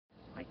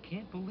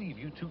can't believe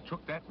you two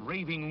took that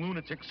raving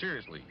lunatic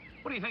seriously.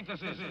 What do you think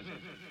this is?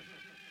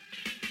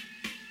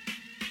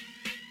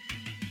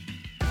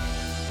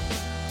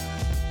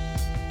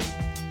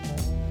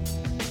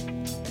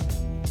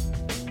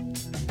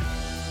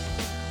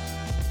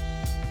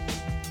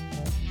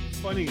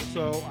 Funny.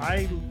 So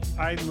I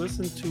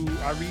re-listened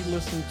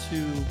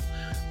to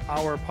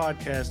our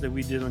podcast that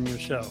we did on your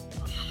show,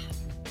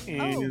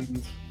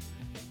 and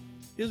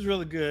it was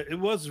really good. It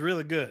was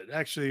really good,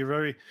 actually.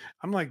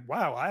 I'm like,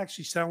 wow, I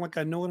actually sound like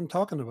I know what I'm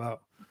talking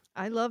about.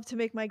 I love to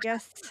make my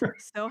guests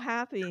so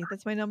happy.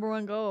 That's my number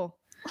one goal.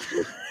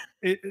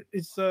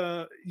 It's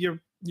your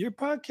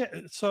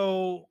podcast.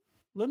 So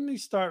let me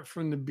start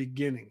from the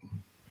beginning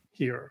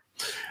here.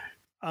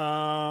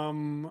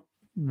 Where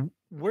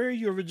are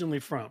you originally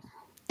from?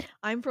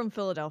 I'm from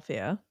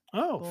Philadelphia.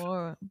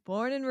 Oh,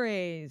 born and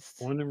raised.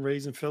 Born and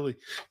raised in Philly.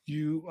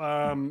 You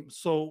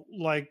so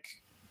like,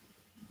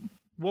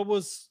 what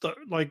was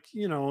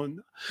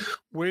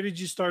where did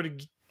you start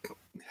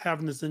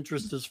having this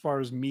interest as far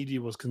as media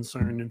was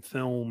concerned in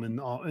film and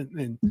all,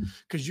 and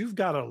because you've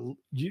got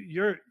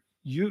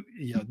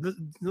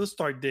let's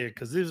start there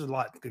because there's a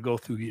lot to go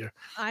through here.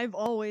 I've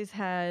always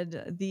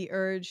had the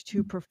urge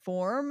to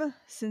perform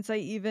since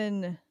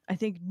I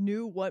think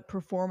knew what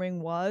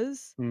performing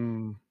was.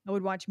 I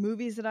would watch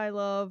movies that I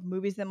love,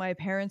 movies that my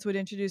parents would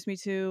introduce me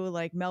to,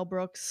 like Mel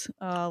Brooks,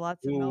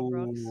 lots of Mel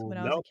Brooks when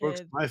I was a kid.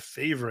 Brooks, my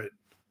favorite.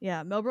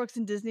 Yeah, Mel Brooks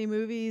and Disney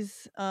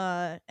movies.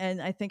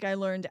 And I think I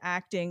learned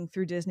acting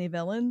through Disney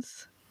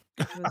villains.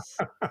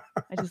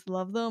 I just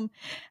love them.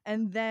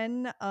 And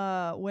then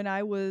when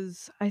I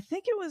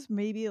think it was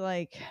maybe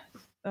like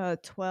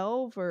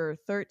 12 or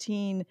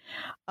 13,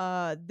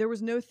 there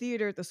was no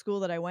theater at the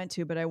school that I went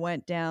to, but I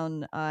went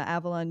down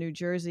Avalon, New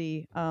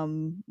Jersey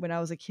when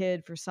I was a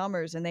kid for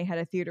summers, and they had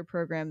a theater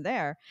program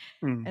there.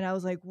 And I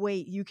was like,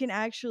 wait, you can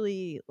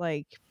actually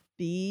like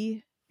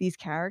be these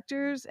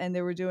characters. And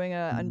they were doing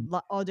an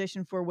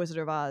audition for Wizard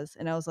of Oz.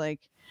 And I was like,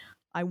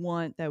 I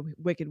want that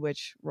Wicked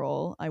Witch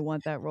role. I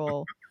want that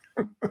role.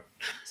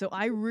 So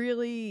I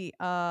really,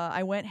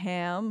 I went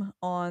ham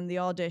on the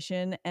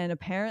audition, and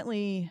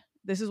apparently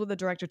this is what the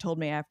director told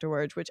me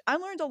afterwards, which I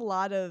learned a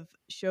lot of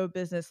show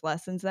business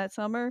lessons that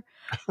summer.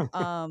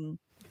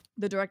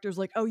 The director's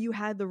like, oh, you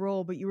had the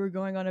role, but you were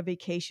going on a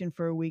vacation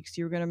for a week, so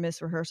you were going to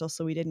miss rehearsal,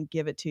 so we didn't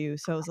give it to you.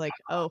 So I was like,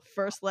 oh,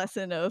 first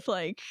lesson of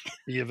like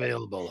be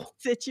available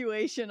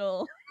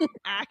situational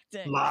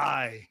acting.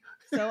 Lie.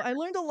 So I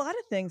learned a lot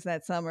of things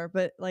that summer,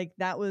 but like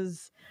that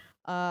was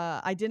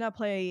I did not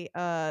play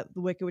the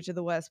Wicked Witch of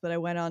the West, but I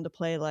went on to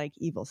play like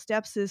Evil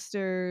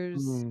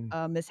Stepsisters.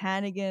 Miss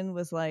Hannigan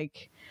was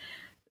like,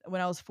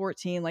 when I was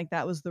 14, like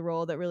that was the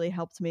role that really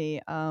helped me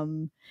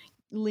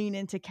lean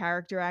into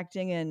character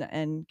acting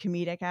and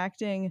comedic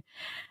acting.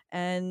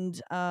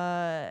 And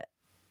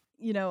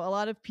you know, a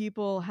lot of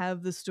people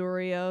have the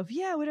story of,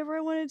 yeah, whatever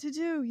I wanted to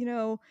do, you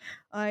know,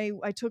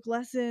 I took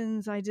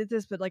lessons, I did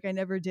this, but like I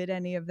never did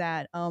any of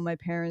that. My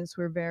parents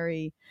were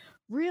very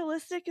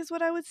realistic, is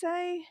what I would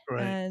say.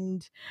 Right.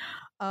 And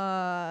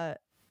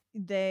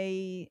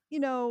they, you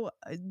know,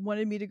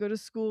 wanted me to go to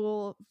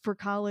school for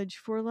college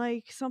for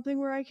like something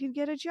where I could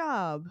get a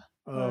job.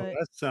 Oh,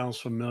 that sounds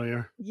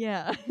familiar.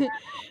 Yeah.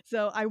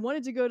 So I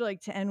wanted to go to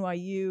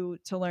NYU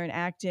to learn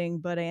acting,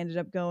 but I ended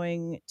up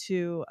going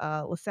to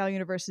LaSalle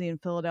University in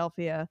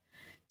Philadelphia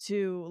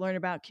to learn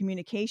about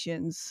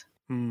communications,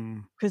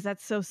 because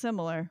that's so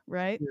similar,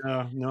 right?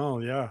 Yeah. No.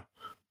 Yeah.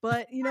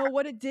 But you know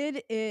what it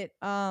did?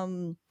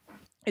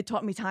 It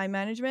taught me time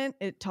management.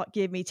 It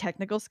gave me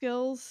technical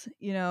skills.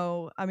 You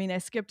know, I mean, I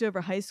skipped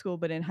over high school,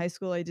 but in high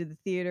school I did the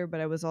theater,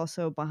 but I was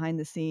also behind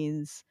the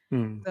scenes.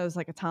 So I was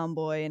like a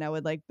tomboy, and I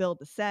would like build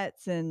the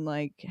sets and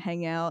like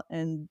hang out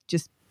and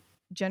just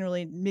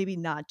generally maybe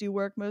not do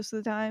work most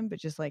of the time, but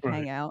just like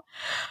hang out.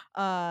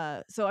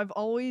 So I've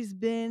always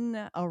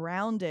been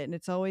around it, and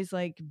it's always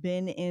like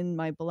been in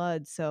my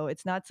blood. So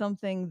it's not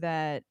something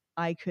that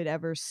I could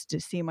ever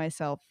see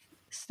myself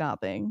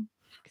stopping,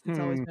 because it's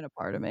always been a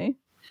part of me.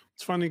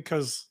 It's funny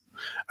because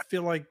I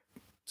feel like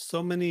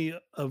so many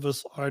of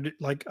us are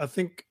like, I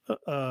think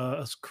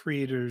as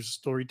creators,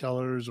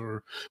 storytellers,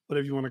 or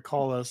whatever you want to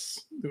call us,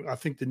 I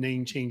think the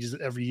name changes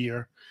every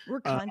year.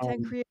 We're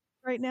content creators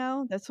right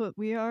now. That's what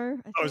we are.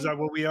 Oh, is that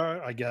what we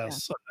are? I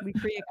guess. Yeah, we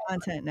create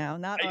content now.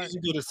 Not I used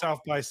to go to South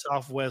by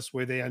Southwest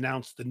where they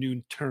announced the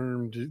new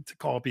term to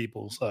call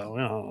people. So,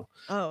 you know.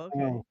 Oh,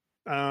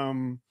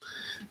 okay.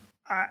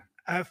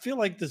 I feel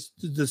like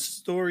the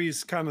story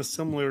is kind of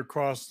similar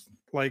across,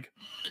 like,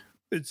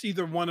 it's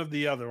either one or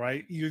the other,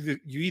 right? You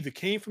either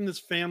came from this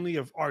family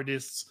of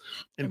artists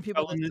and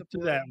fell into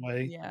that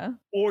way, yeah,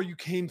 or you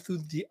came through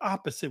the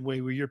opposite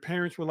way where your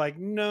parents were like,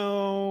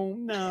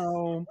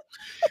 no,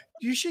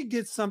 you should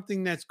get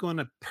something that's going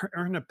to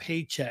earn a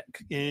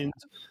paycheck, and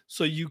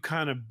so you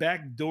kind of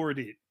backdoored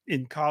it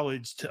in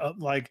college to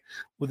like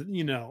with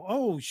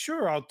oh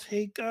sure I'll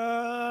take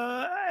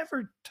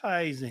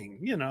advertising.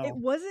 It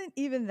wasn't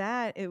even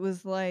that. It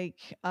was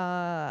like,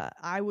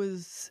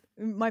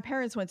 my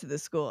parents went to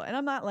this school, and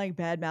I'm not, like,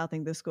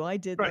 bad-mouthing this school. I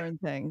did Right, learn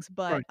things,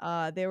 but, right.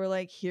 they were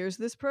like, "Here's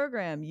this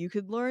program. You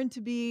could learn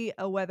to be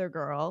a weather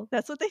girl."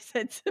 That's what they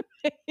said to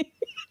me.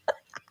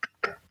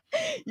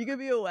 "You could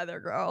be a weather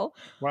girl."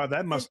 Wow,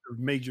 that And must have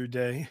made your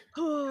day.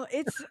 oh,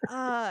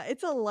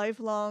 it's a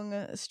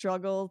lifelong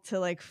struggle to,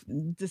 like,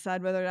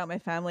 decide whether or not my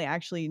family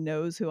actually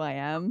knows who I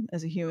am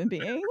as a human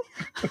being.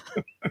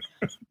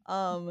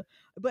 Um,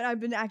 but I've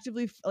been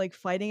actively like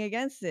fighting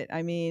against it.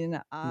 I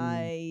mean,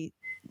 Mm,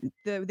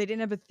 they didn't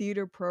have a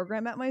theater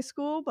program at my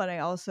school, but I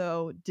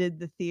also did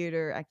the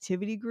theater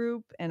activity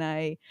group, and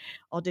I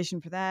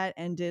auditioned for that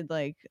and did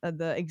like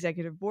the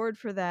executive board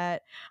for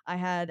that. I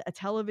had a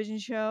television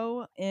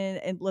show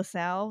in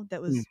LaSalle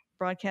that mm. was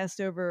broadcast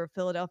over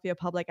Philadelphia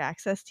Public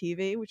Access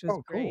TV, which was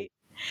Oh, cool. great.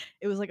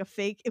 It was like a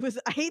fake. It was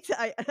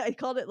I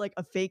called it like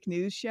a fake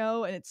news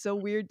show, and it's so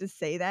weird to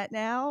say that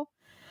now.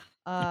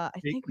 I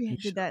Fake think we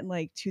news did that show. in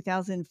like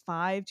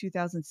 2005,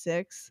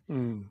 2006.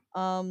 Mm,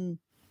 Um,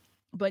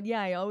 but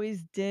yeah, I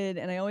always did,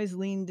 and I always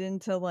leaned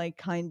into like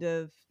kind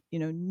of,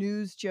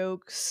 news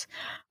jokes.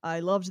 I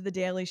loved The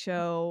Daily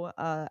Show.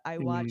 I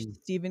watched mm,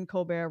 Stephen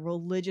Colbert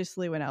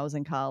religiously when I was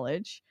in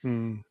college.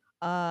 mm.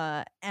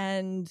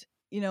 And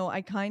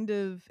I kind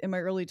of in my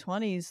early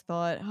 20s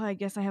thought, oh, I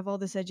guess I have all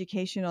this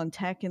education on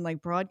tech and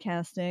like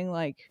broadcasting,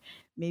 like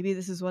maybe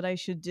this is what I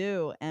should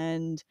do.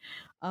 And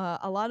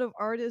a lot of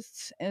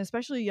artists, and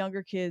especially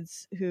younger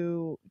kids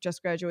who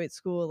just graduate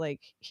school,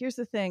 like, here's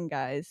the thing,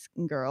 guys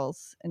and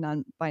girls and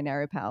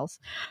non-binary pals,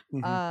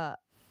 Mhm. uh,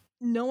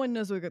 no one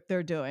knows what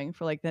they're doing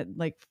for like that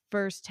like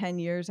first 10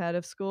 years out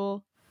of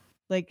school.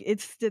 Like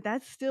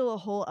that's still a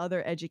whole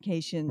other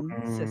education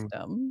Mm,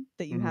 system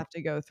that you mm, have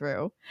to go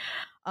through.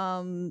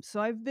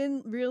 So I've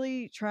been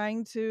really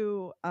trying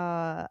to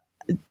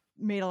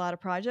made a lot of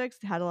projects,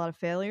 had a lot of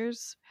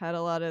failures, had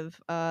a lot of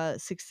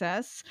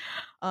success,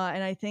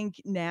 and I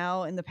think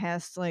now in the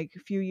past like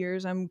few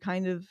years, I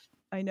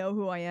know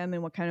who I am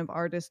and what kind of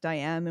artist I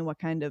am and what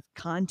kind of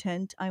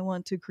content I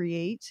want to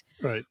create.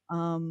 right.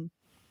 Um,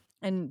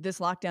 and this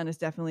lockdown has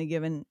definitely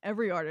given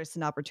every artist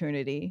an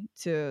opportunity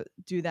to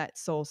do that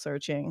soul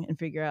searching and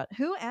figure out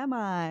who am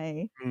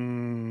I.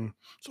 Mm.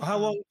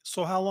 Um,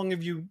 So how long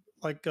have you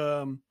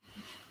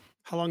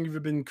how long have you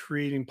been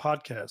creating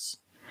podcasts?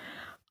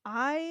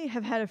 I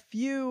have had a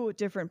few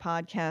different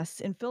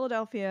podcasts. In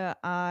Philadelphia,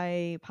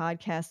 I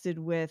podcasted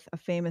with a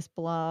famous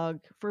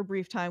blog for a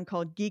brief time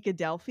called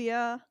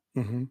Geekadelphia.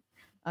 Mhm.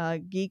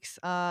 Geeks.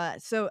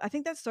 So I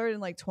think that started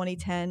in like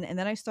 2010, and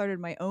then I started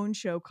my own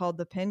show called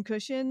The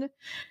Pincushion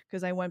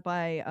because I went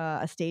by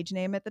a stage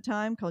name at the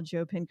time called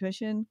Joe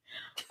Pincushion.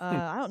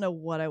 I don't know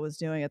what I was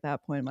doing at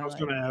that point in I my was life.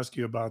 gonna ask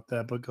you about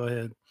that, but go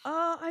ahead.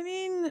 I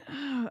mean,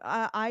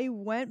 I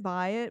went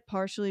by it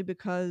partially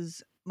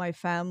because my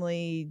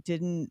family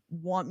didn't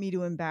want me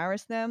to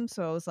embarrass them.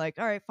 So I was like,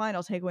 all right, fine,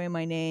 I'll take away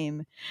my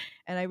name.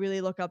 And I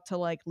really look up to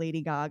like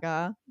Lady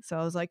Gaga. So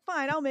I was like,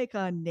 fine, I'll make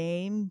a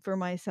name for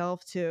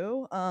myself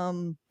too.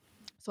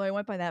 So I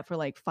went by that for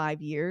like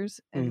 5 years,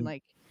 and Mm.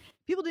 like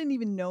people didn't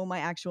even know my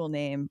actual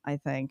name, I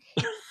think,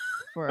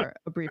 for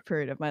a brief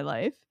period of my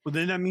life. Well,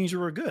 then that means you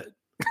were good.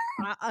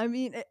 I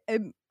mean,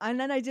 and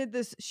then I did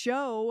this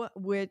show,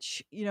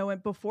 which,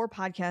 and before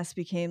podcasts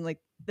became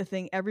like the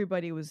thing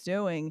everybody was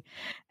doing.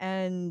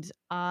 And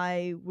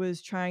I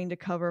was trying to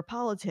cover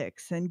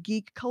politics and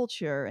geek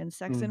culture and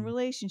sex and Mm,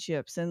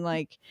 relationships and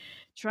like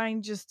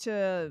trying just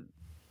to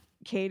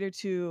cater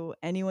to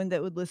anyone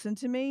that would listen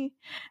to me.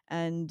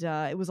 And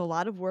it was a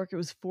lot of work. It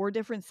was 4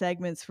 different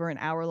segments for an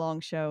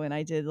hour-long show. And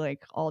I did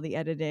like all the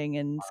editing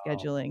and wow.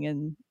 scheduling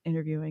and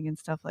interviewing and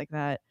stuff like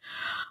that.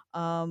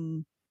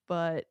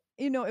 But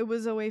it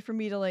was a way for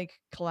me to like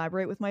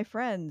collaborate with my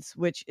friends,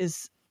 which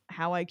is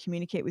how I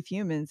communicate with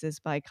humans, is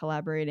by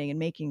collaborating and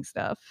making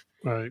stuff.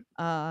 Right.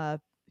 Uh,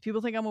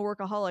 People think I'm a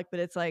workaholic, but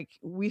it's like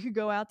we could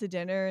go out to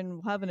dinner and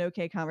we'll have an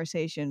okay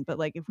conversation. But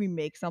like if we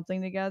make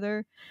something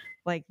together,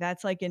 like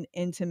that's like an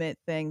intimate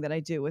thing that I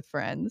do with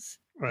friends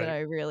that Right. I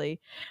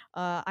really,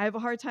 I have a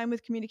hard time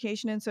with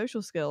communication and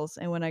social skills.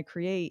 And when I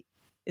create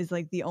is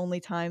like the only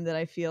time that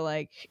I feel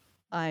like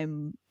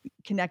I'm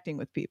connecting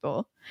with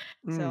people.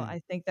 So Mm,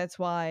 I think that's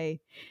why,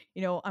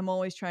 I'm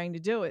always trying to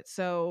do it.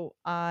 So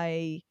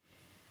I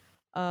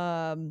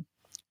um,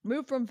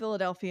 moved from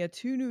Philadelphia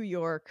to New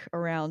York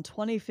around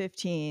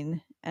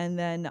 2015. And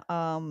then,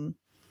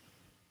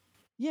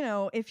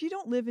 if you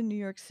don't live in New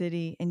York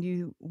City and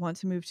you want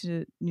to move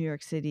to New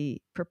York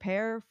City,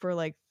 prepare for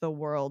like the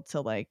world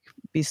to like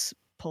be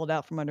pulled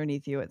out from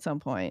underneath you at some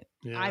point.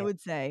 I yeah. would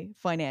say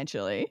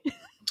financially.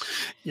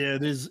 Yeah,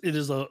 it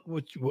is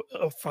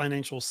a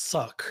financial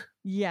suck.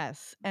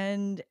 Yes,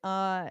 and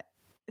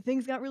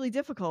things got really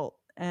difficult,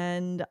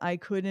 and I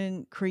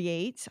couldn't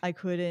create, I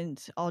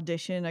couldn't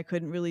audition, I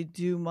couldn't really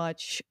do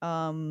much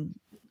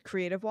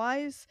creative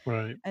wise.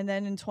 Right. And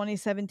then in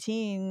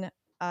 2017,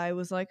 I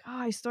was like, oh,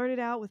 I started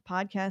out with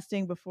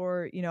podcasting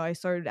before, I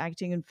started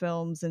acting in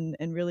films and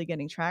really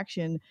getting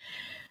traction.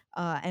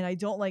 And I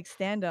don't like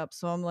stand up.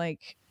 So I'm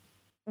like,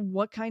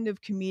 what kind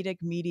of comedic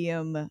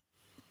medium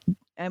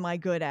am I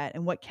good at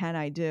and what can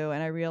I do?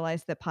 And I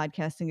realized that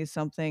podcasting is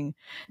something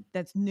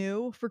that's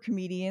new for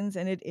comedians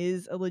and it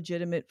is a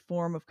legitimate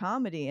form of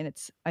comedy. And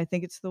I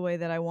think it's the way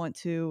that I want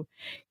to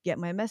get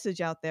my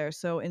message out there.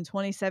 So in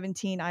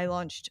 2017, I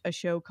launched a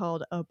show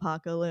called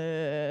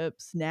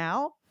Apocalypse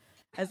Now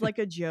as like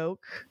a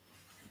joke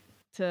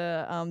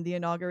to the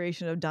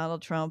inauguration of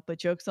Donald Trump, but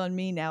joke's on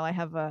me. Now I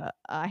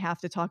have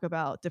to talk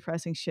about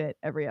depressing shit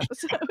every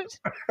episode.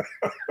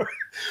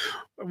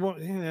 Well,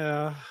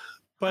 yeah,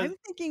 but I'm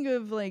thinking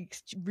of like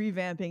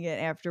revamping it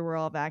after we're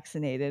all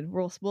vaccinated.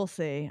 We'll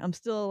see. I'm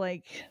still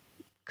like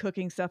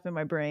cooking stuff in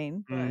my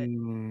brain, but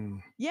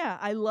yeah,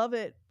 I love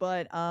it,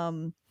 but it's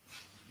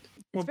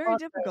well, very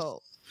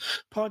difficult.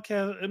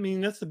 podcast. I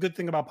mean, that's the good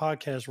thing about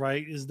podcasts,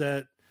 right? Is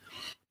that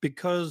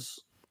because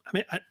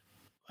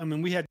I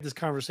mean, we had this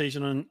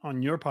conversation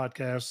on your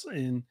podcast,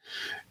 and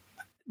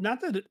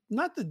not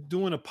that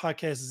doing a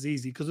podcast is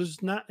easy, because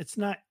it's not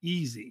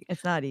easy,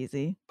 It's not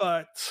easy.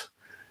 but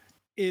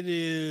it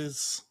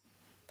is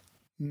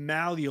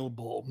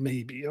malleable,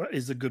 maybe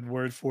is a good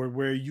word for it,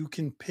 where you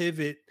can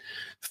pivot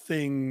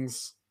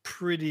things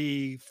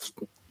pretty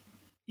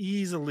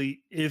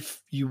easily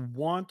if you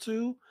want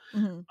to.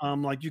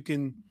 Like you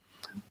can,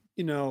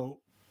 you know,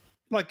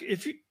 like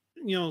if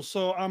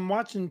so I'm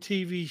watching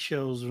TV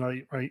shows,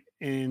 right,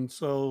 and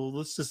so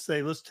let's just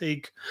say, let's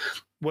take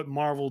what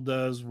Marvel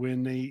does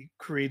when they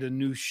create a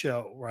new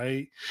show,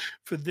 right?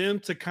 For them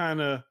to kind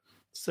of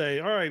say,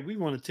 all right, we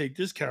want to take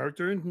this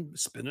character and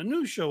spin a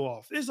new show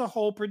off. It's a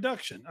whole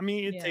production. I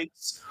mean, it Yeah.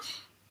 takes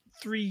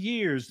 3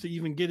 years to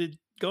even get it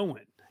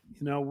going.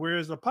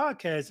 Whereas a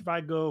podcast,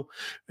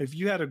 if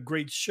you had a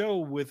great show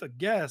with a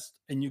guest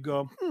and you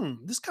go,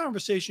 this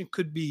conversation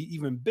could be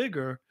even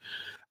bigger,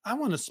 I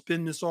want to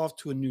spin this off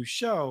to a new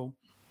show.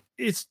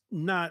 It's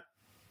not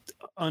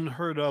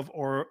unheard of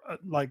or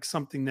like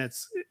something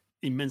that's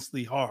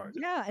immensely hard.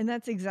 Yeah, and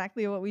that's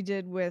exactly what we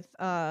did with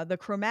the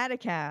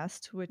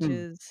Chromaticast, which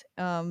is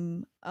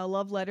a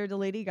love letter to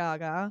Lady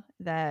Gaga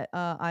that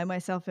I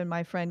myself and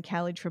my friend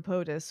Callie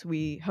Tripodis,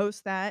 we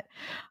host that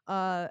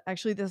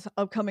actually this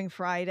upcoming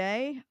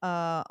Friday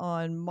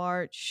on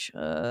March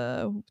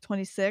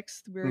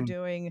 26th. We're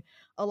doing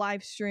a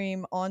live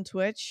stream on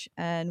Twitch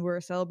and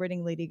we're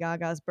celebrating Lady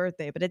Gaga's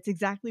birthday. But it's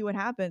exactly what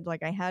happened.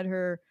 Like I had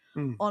her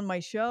on my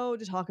show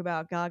to talk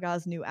about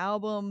Gaga's new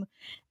album.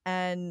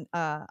 And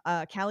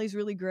Callie's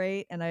really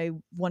great, and I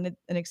wanted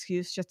an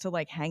excuse just to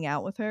like hang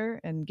out with her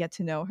and get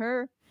to know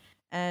her.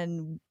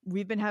 And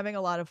we've been having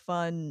a lot of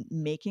fun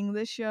making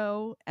this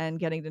show and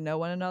getting to know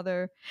one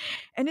another.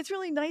 And it's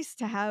really nice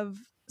to have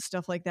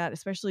stuff like that,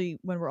 especially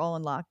when we're all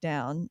in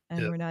lockdown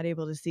and we're not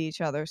able to see each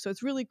other. So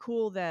it's really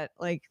cool that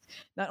like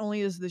not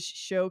only is the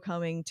show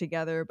coming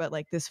together, but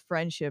like this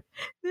friendship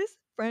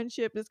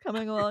is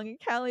coming along. And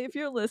Callie, if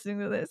you're listening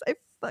to this, I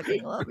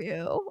fucking love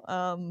you.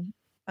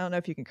 I don't know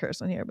if you can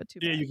curse on here, but too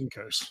bad. Yeah, you can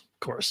curse, of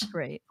course.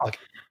 Great. Okay.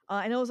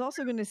 And I was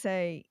also going to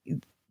say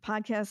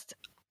podcast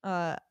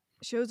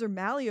shows are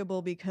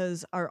malleable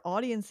because our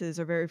audiences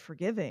are very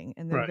forgiving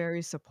and they're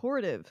very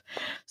supportive.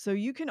 So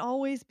you can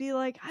always be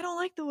like, I don't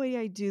like the way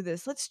I do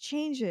this. Let's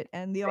change it.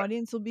 And the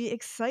audience will be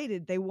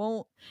excited. They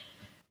won't.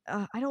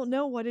 I don't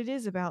know what it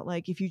is about,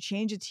 like, if you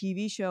change a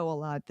TV show a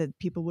lot that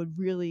people would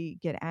really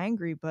get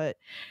angry, but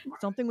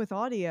something with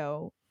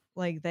audio,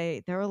 like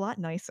they're a lot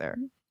nicer.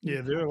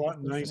 Yeah, they're a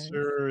lot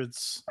nicer.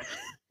 It's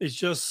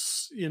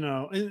just,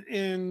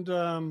 and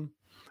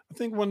I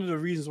think one of the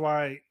reasons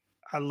why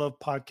I love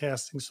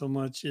podcasting so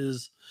much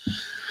is,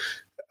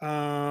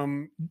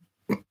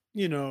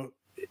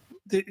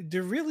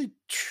 there really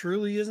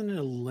truly isn't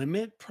a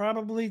limit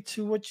probably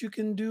to what you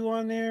can do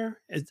on there.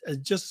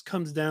 It just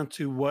comes down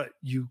to what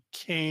you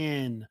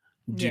can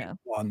do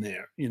on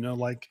there,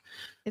 like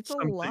it's a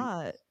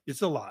lot.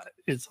 It's a lot.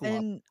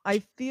 And I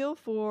feel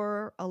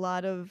for a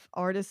lot of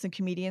artists and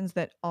comedians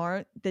that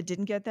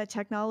didn't get that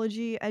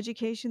technology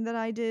education that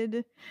I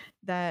did,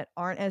 that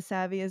aren't as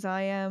savvy as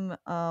I am.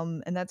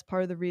 And that's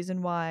part of the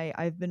reason why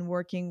I've been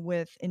working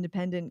with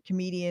independent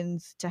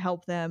comedians to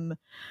help them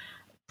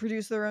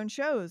produce their own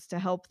shows, to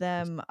help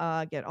them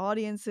get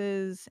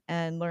audiences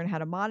and learn how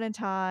to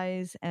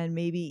monetize and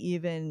maybe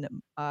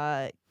even,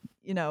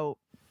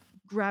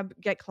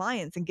 get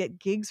clients and get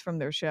gigs from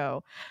their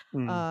show,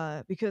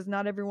 because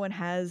not everyone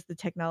has the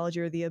technology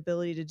or the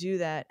ability to do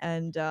that.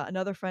 And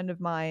another friend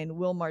of mine,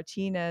 Will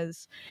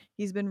Martinez,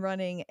 he's been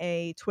running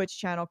a Twitch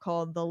channel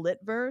called The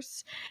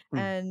Litverse,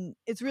 and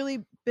it's really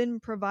been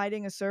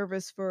providing a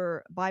service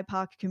for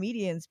BIPOC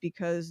comedians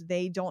because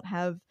they don't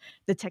have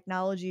the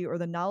technology or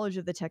the knowledge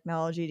of the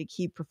technology to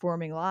keep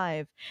performing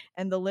live.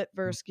 And The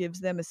Litverse gives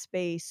them a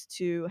space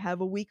to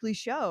have a weekly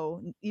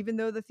show, even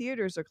though the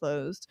theaters are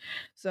closed.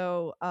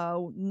 So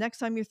next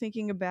time you're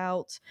thinking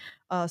about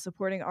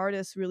supporting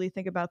artists, really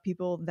think about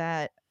people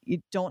that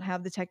you don't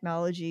have the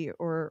technology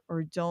or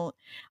don't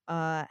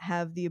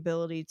have the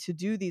ability to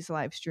do these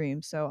live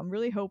streams. So I'm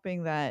really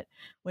hoping that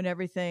when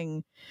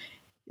everything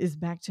is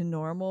back to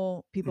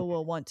normal, people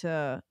will want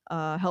to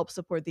help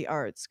support the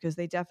arts because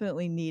they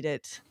definitely need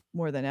it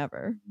more than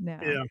ever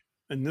now. Yeah,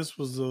 and this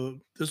was a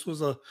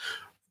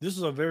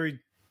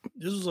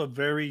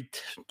very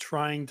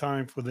trying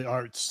time for the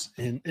arts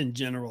in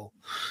general,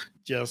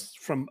 just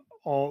from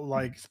all,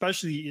 like,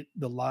 especially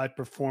the live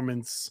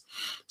performance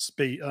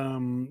space.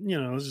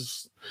 It's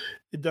just,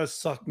 it does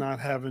suck not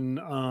having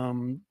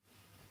the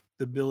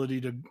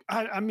ability to.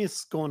 I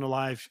miss going to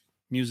live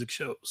music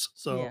shows.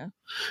 So Yeah.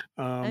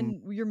 um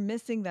And you're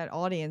missing that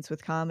audience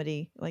with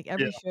comedy. Like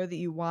yeah, every show that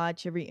you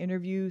watch, every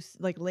interview,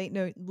 like late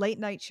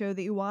night show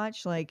that you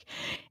watch, like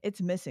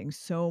it's missing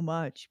so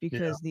much yeah,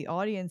 because the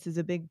audience is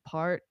a big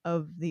part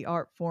of the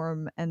art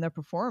form and the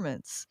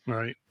performance.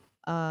 right,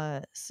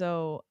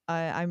 So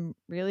I'm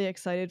really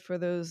excited for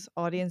those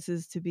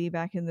audiences to be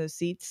back in those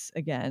seats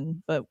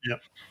again. But yeah.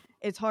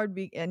 it's hard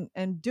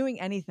and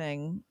doing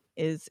anything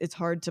is it's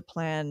hard to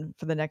plan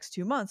for the next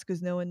 2 months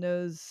because no one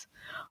knows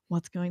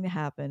what's going to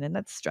happen, and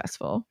that's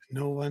stressful.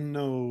 No one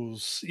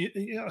knows.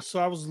 Yeah, so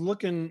I was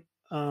looking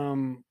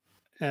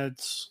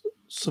at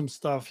some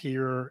stuff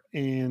here,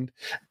 and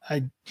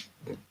I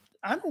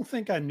I don't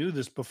think I knew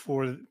this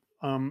before.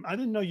 I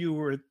didn't know you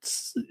were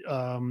at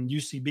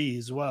UCB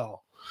as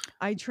well.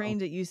 I Um,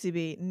 trained at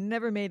UCB,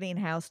 never made any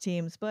house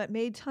teams, but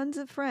made tons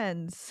of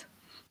friends.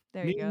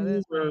 There Me you go. and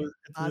you There's were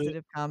my at the.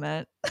 positive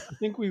comment. I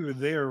think we were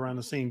there around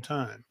the same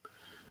time,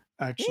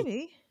 actually.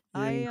 Maybe.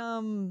 Yeah, I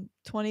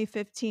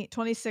 2015,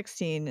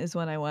 2016 is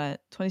when I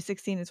went.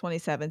 2016 to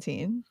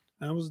 2017.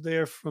 I was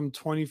there from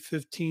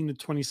 2015 to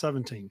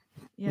 2017.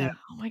 Yeah, Yeah.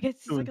 Oh my god,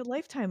 it's like doing. a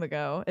lifetime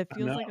ago. It I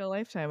feels know. like a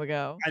lifetime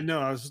ago. I know.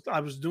 I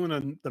was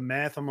doing the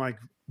math. I'm like,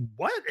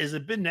 what? Has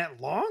it been that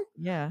long?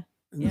 Yeah.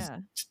 And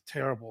Yeah. it's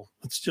terrible.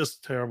 It's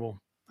just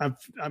terrible.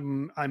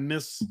 I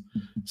miss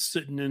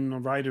sitting in the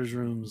writers'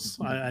 rooms.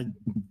 I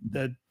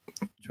that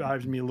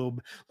drives me a little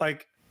bit.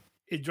 Like,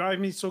 it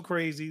drives me so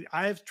crazy.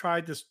 I have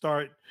tried to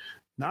start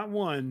not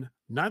one,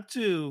 not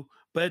two,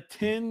 but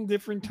 10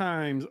 different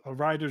times a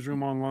writer's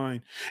room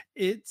online.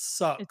 It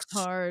It's sucks.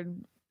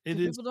 hard It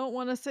because is. people don't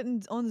want to sit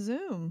on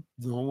Zoom.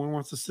 No one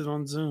wants to sit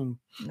on Zoom,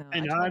 No,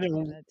 I and try I to do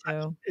don't. that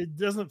too. It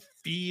doesn't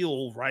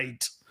feel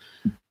right.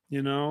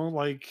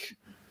 Like,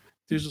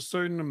 there's a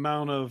certain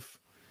amount of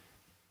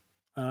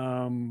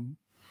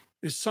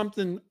there's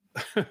something.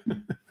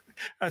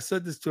 I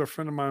said this to a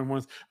friend of mine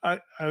once. I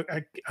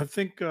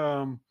think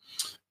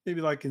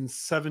maybe like in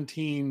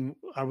 17,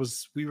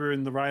 we were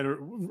in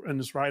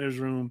this writer's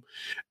room,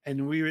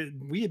 and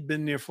we had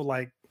been there for,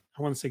 like,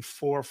 I want to say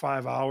 4 or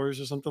 5 hours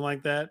or something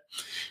like that.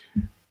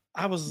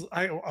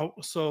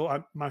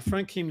 My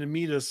friend came to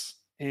meet us,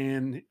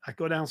 and I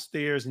go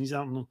downstairs, and he's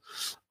out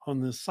on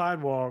the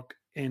sidewalk,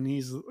 and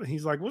he's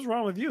like, "What's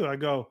wrong with you?" I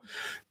go,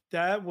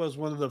 "That was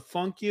one of the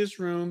funkiest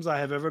rooms I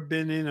have ever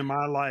been in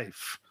my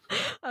life."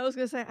 I was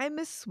gonna say I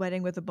miss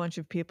sweating with a bunch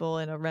of people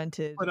in a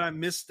rented But I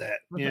missed that.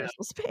 Yeah.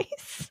 rehearsal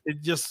space.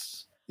 It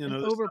just, An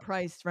there's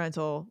overpriced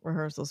rental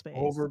rehearsal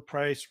space.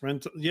 overpriced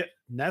rental. Yeah,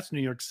 and that's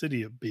New York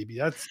City, baby.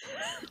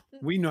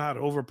 We know how to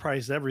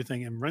overprice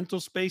everything, and rental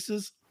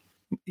spaces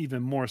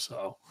even more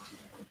so.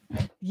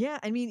 Yeah,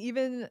 I mean,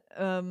 even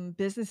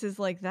businesses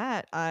like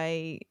that,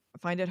 I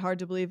find it hard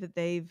to believe that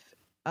they've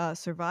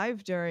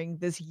survived during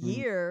this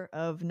Mm, year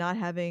of not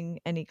having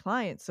any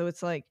clients. So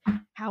it's like,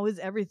 how is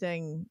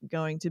everything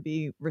going to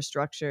be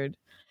restructured?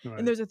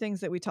 And right. those are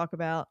things that we talk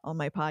about on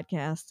my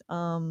podcast.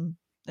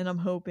 And I'm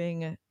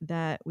hoping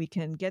that we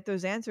can get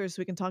those answers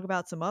so we can talk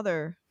about some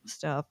other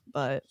stuff.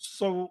 But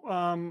So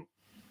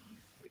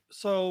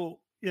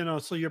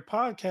you're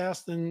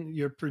podcasting,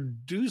 you're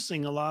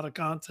producing a lot of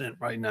content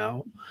right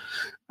now.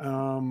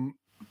 Um,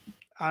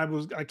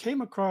 I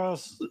came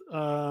across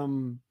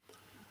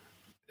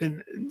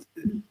in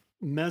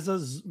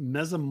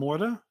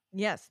Mezzamorta.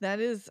 yes, that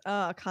is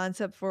a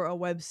concept for a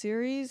web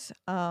series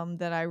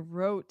that I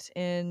wrote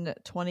in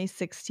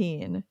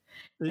 2016,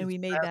 and It's we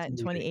made that in fascinating.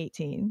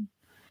 2018.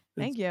 It's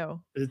Thank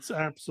you. it's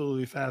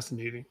absolutely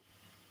fascinating.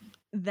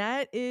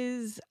 That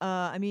is,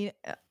 I mean,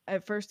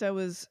 at first I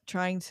was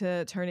trying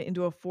to turn it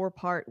into a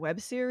 4-part web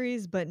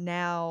series, but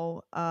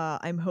now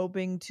I'm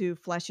hoping to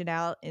flesh it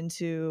out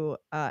into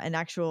an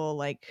actual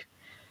like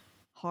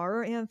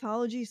horror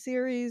anthology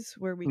series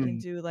where we can Mm,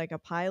 do like a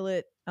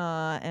pilot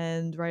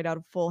and write out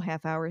a full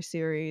half-hour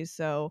series.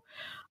 So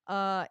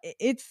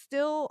it's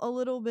still a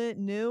little bit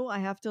new. I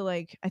have to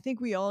like I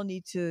think we all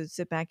need to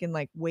sit back and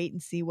like wait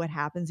and see what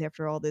happens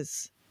after all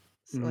this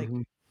like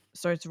mhm,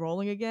 starts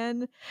rolling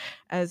again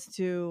as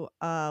to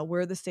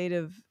where the state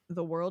of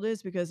the world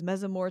is because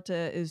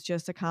Mezzamorta is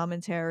just a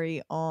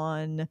commentary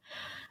on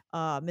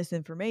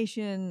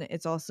misinformation.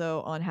 It's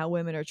also on how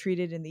women are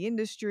treated in the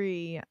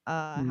industry,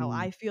 how mm,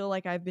 I feel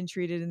like I've been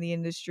treated in the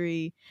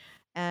industry,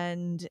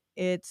 and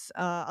it's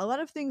a lot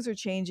of things are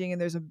changing,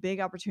 and there's a big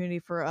opportunity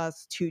for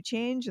us to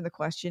change. And the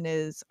question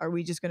is, are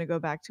we just going to go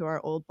back to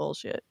our old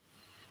bullshit?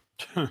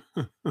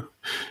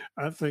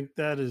 I think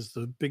that's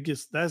the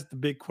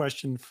big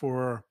question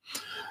for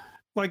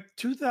like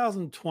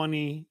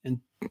 2020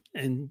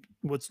 and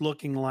what's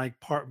looking like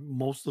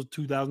most of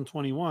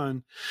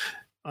 2021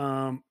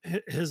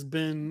 has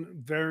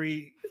been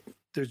very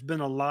there's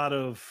been a lot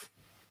of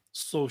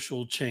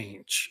social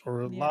change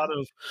or a Yeah. lot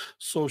of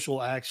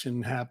social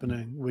action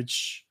happening,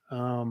 which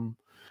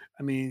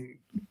I mean,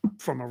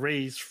 from a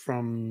race,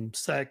 from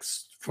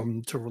sex,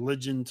 from to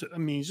religion, to I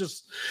mean,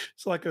 it's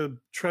like a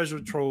treasure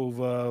trove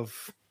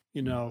of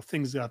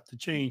things that have to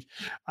change.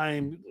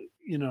 I'm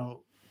you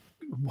know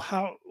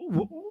how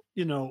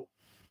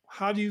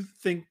how do you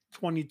think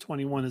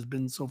 2021 has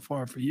been so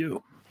far for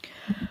you?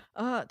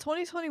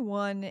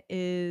 2021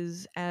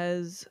 is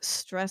as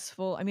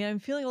stressful. I mean, I'm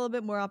feeling a little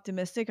bit more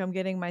optimistic. I'm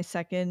getting my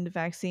second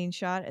vaccine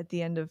shot at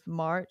the end of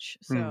March.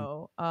 Mm.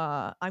 So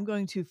I'm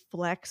going to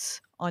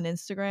flex on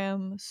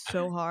Instagram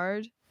so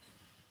hard.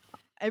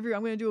 I'm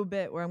going to do a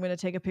bit where I'm going to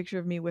take a picture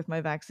of me with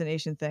my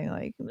vaccination thing.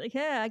 Like,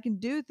 yeah, I can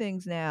do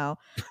things now.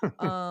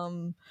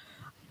 Um,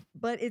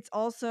 but it's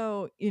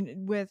also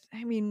with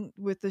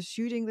the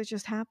shooting that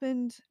just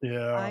happened,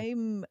 Yeah.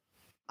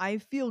 I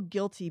feel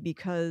guilty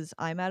because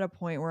I'm at a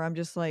point where I'm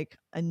just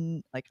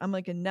I'm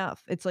like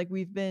enough. It's like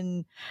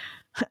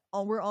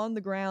we're on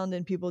the ground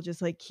and people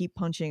just like keep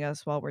punching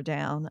us while we're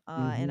down.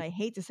 And Hmm. I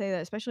hate to say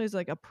that, especially as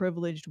like a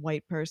privileged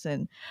white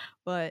person,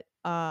 but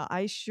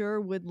I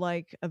sure would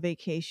like a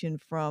vacation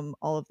from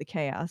all of the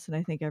chaos, and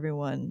I think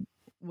everyone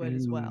would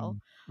as well.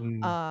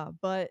 Mm. Mm.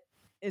 But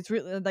it's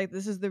really like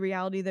this is the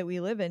reality that we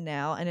live in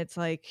now, and it's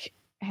like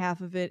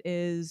half of it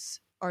is,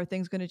 are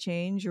things going to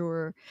change,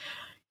 or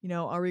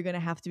are we going to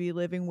have to be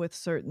living with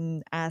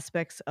certain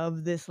aspects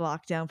of this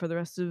lockdown for the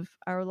rest of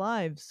our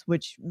lives,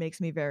 which makes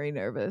me very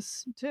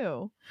nervous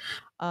too.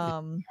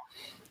 Um,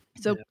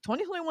 so Yeah.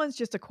 2021 is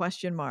just a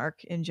question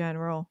mark in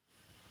general.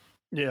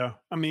 Yeah.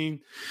 I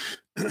mean,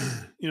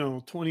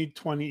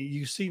 2020,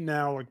 you see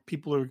now like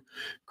people are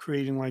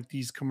creating like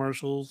these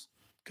commercials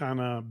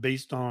kind of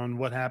based on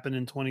what happened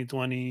in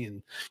 2020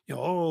 and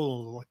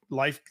oh, like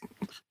life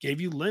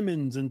gave you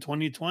lemons in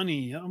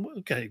 2020.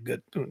 Okay,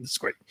 good. That's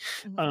great.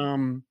 Mhm.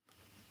 Um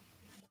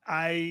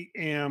I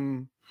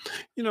am,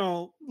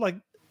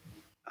 like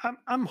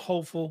I'm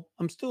hopeful.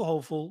 I'm still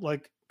hopeful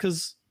like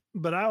cuz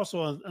but I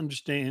also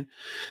understand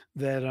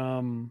that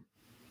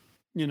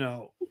you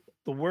know,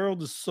 the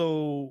world is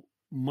so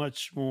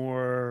much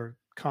more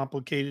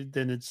complicated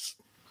than it's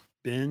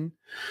been.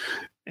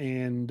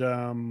 And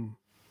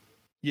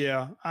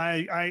yeah,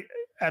 I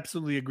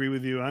absolutely agree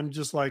with you. I'm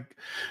just like,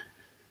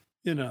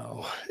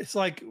 it's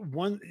like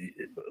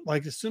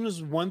like as soon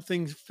as one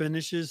thing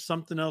finishes,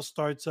 something else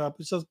starts up.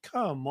 It's just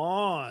come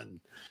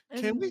on.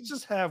 Can we And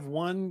just have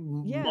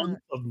one yeah, month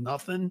of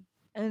nothing?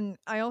 and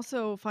I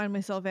also find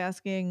myself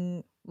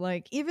asking,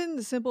 like, even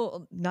the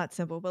simple, not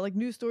simple, but like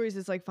news stories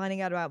is like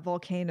finding out about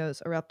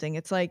volcanoes erupting.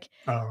 It's like,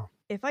 Oh.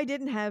 if I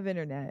didn't have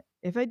internet,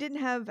 if I didn't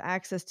have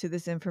access to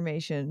this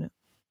information,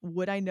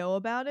 would I know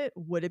about it?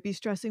 Would it be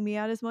stressing me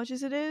out as much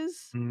as it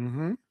is?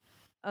 Hmm.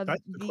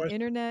 That's the The question.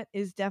 internet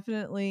is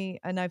definitely,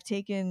 and I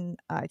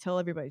tell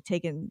everybody,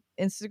 taken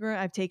Instagram,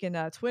 I've taken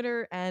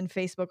Twitter and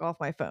Facebook off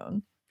my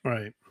phone.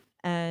 Right.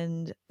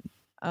 And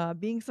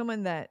being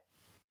someone that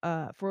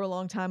for a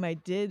long time I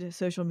did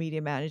social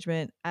media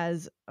management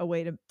as a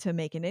way to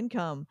make an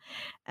income,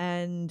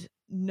 and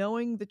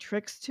knowing the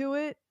tricks to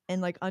it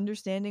and like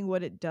understanding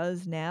what it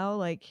does now,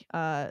 like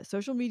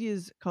social media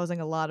is causing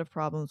a lot of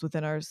problems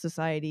within our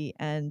society.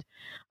 And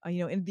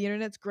and the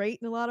internet's great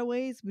in a lot of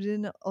ways, but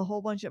in a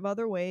whole bunch of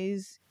other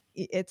ways,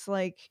 it's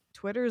like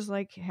Twitter's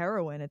like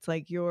heroin. It's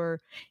like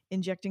you're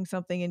injecting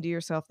something into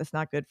yourself that's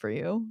not good for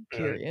you,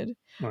 Right. period.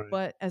 Right.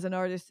 But as an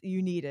artist,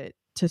 you need it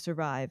to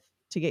survive,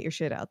 to get your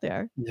shit out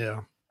there.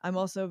 Yeah. I'm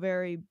also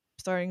very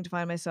starting to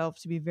find myself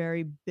to be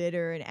very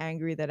bitter and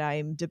angry that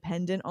I'm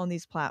dependent on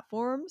these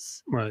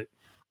platforms. Right.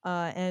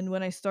 And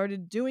when I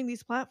started doing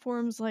these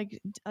platforms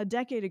like a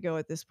decade ago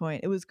at this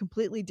point, it was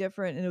completely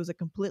different, and it was a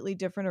completely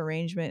different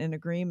arrangement and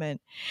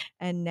agreement.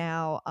 And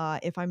now,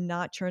 if I'm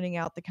not churning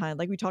out the kind,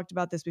 like we talked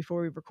about this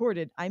before we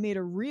recorded, I made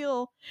a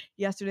reel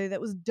yesterday that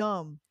was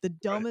dumb, the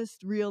Right.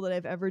 dumbest reel that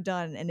I've ever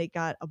done. And it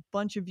got a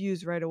bunch of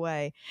views right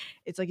away.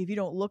 It's like, if you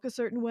don't look a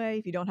certain way,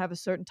 if you don't have a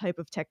certain type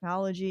of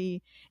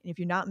technology, and if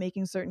you're not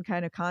making certain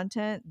kind of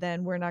content,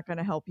 then we're not going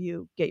to help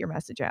you get your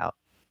message out.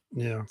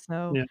 Yeah.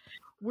 So Yeah.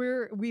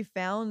 we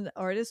found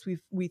artists.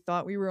 We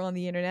thought we were on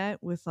the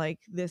internet with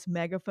like this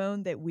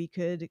megaphone that we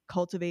could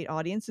cultivate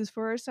audiences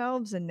for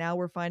ourselves, and now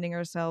we're finding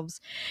ourselves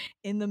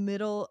in the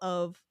middle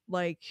of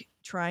like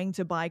trying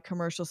to buy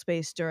commercial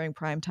space during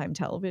primetime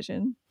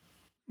television.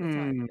 That's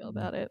how I feel Mm.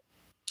 about it.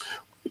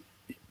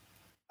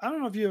 I don't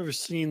know if you ever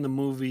seen the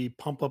movie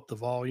Pump Up the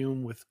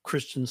Volume with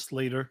Christian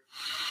Slater.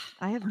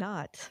 I have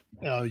not.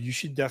 You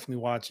should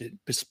definitely watch it,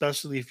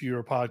 especially if you're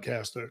a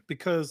podcaster,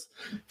 because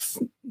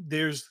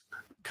there's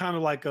kind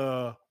of like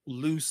a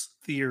loose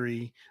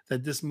theory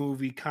that this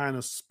movie kind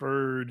of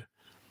spurred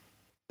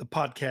the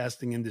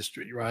podcasting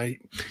industry, right?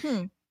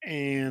 Hmm.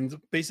 And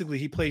basically,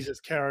 he plays this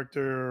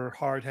character,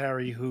 Hard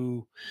Harry,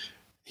 who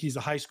he's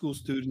a high school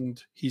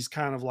student. He's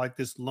kind of like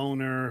this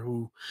loner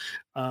who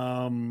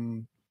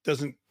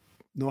doesn't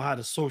know how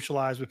to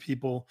socialize with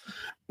people.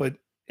 But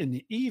in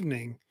the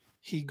evening,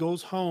 he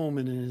goes home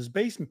and in his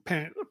basement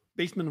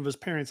of his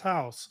parents'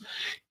 house,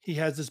 he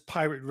has this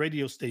pirate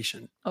radio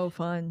station Oh,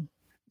 fun.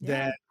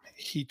 Yeah. that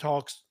he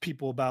talks to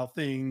people about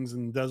things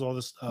and does all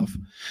this stuff.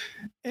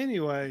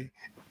 Anyway,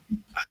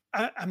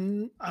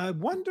 I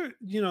wonder,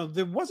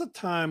 there was a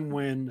time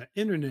when the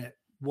internet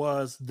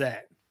was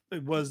that.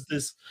 It was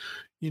this,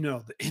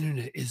 the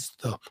internet is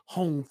the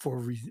home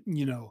for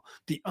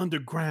the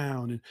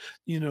underground and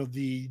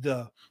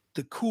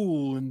the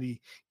cool and the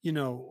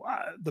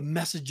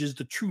message is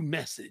the true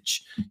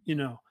message,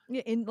 Yeah,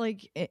 in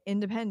like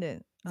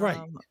independent,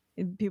 right,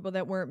 people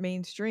that weren't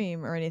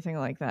mainstream or anything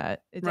like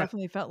that. It right,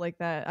 definitely felt like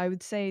that. I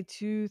would say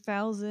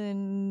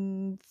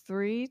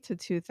 2003 to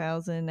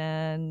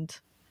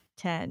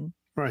 2010.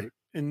 right.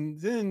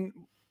 And then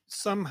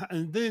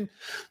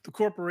the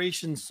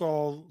corporation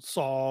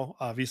saw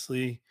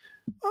obviously,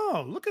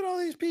 oh, look at all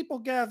these people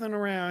gathering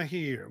around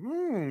here.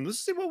 Let's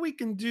see what we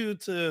can do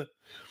to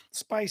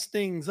spice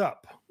things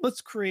up.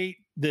 Let's create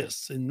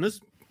this and let's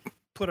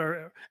put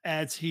our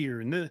ads here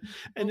and What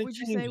it would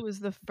you say changes. was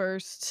the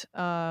first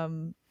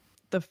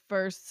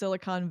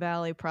Silicon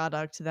Valley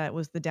product that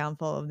was the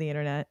downfall of the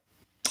internet?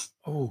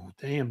 Oh,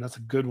 damn, that's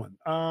a good one.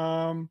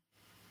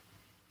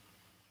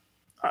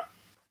 I,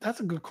 that's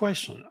a good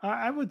question.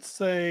 I would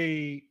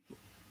say,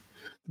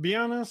 to be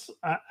honest,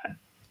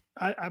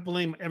 I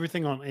blame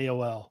everything on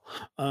AOL.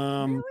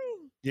 Really?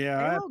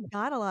 Yeah, AOL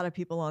got a lot of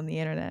people on the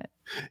internet.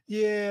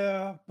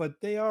 yeah, but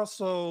they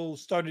also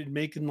started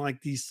making like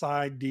these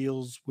side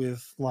deals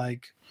with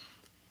like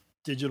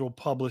digital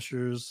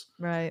publishers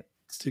Right.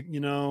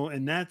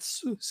 and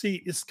that's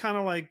see, it's kind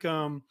of like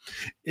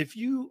if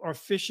you are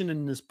fishing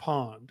in this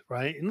pond,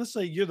 right? And let's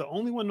say you're the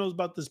only one knows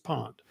about this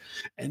pond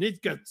and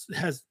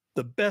has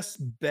the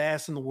best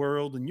bass in the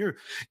world and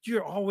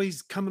you're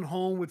always coming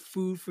home with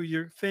food for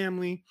your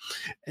family,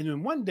 and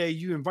then one day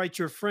you invite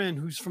your friend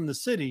who's from the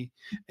city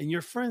and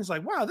your friend's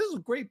like, wow, this is a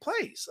great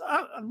place,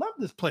 I love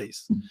this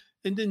place,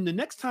 and then the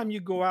next time you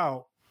go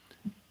out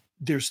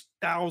there's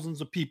thousands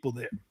of people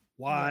there. Yeah.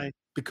 Why?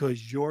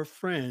 Because your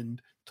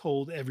friend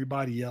told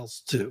everybody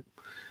else to.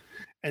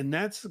 And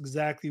that's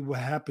exactly what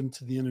happened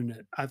to the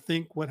internet. I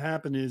think what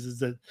happened is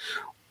that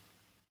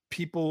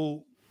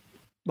people,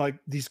 like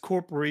these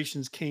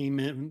corporations came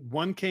in,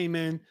 one came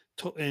in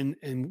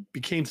and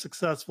became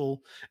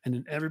successful, and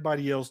then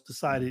everybody else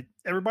decided,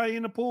 everybody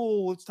in the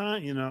pool, it's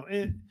time,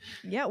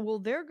 Yeah, well,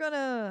 they're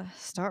gonna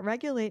start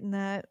regulating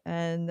that,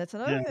 and that's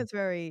another yeah, thing that's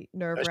very that should be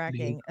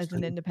nerve-wracking as an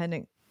interesting.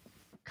 independent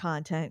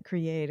content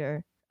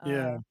creator.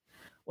 Yeah.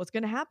 What's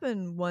gonna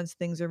happen once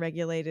things are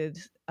regulated?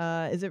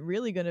 Is it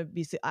really gonna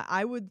be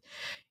I would,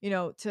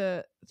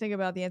 to think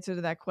about the answer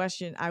to that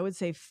question, I would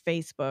say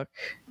Facebook.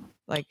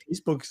 Like,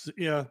 These books,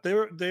 yeah,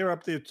 they're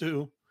up there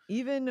too.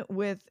 even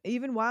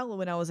while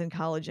when I was in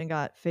college and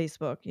got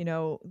Facebook,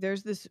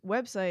 there's this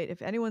website,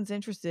 if anyone's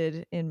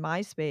interested in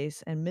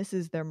MySpace and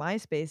misses their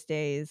MySpace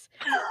days,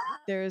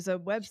 there's a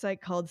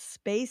website called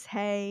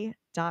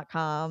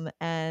spacehey.com,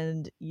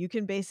 and you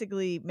can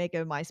basically make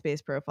a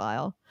MySpace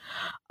profile.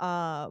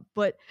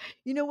 But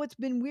what's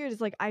been weird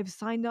is like I've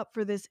signed up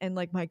for this and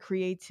like my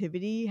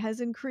creativity has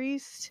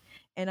increased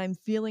and I'm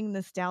feeling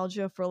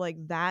nostalgia for like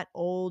that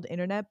old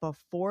internet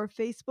before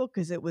Facebook,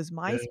 because it was Yeah,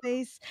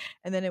 MySpace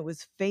and then it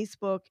was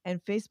Facebook, and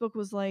Facebook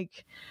was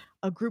like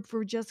a group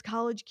for just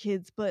college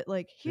kids. But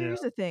like, yeah,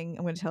 here's the thing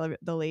I'm going to tell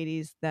the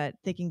ladies that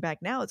thinking back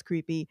now it's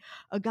creepy.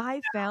 A guy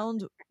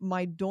found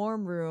my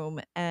dorm room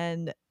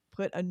and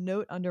put a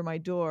note under my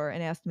door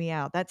and asked me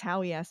out. That's how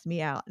he asked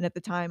me out. And at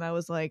the time I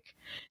was like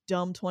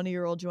dumb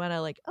 20-year-old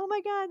Joanna, like, oh my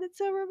God, that's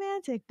so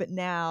romantic. But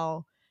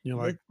now you're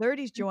the like,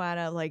 30s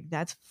Joanna, like,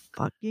 that's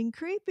fucking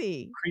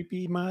creepy.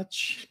 creepy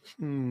much?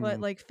 But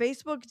like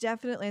Facebook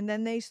definitely, and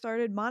then they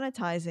started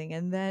monetizing,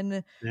 and then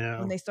when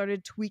Yeah, they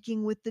started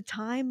tweaking with the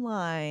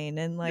timeline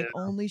and like yeah,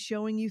 only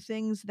showing you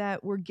things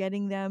that were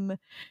getting them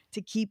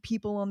to keep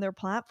people on their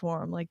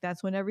platform, like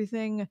that's when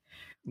everything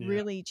yeah.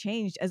 really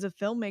changed. As a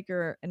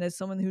filmmaker and as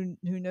someone who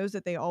knows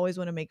that they always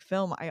want to make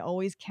film, I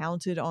always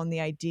counted on the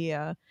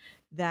idea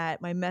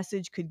that my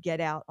message could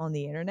get out on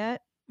the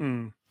internet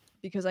Mm,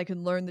 because I could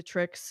learn the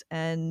tricks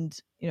and,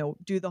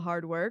 do the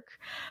hard work.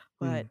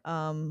 But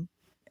mm.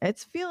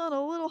 it's feeling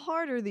a little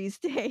harder these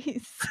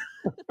days.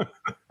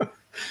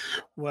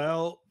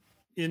 Well,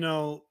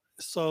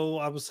 so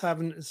I was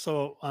having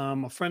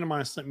a friend of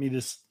mine sent me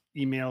this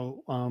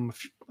email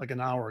like an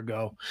hour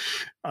ago,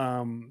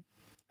 um,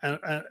 and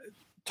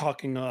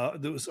talking.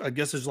 There was, I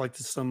guess, there's like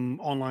some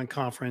online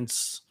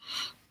conference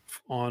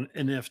on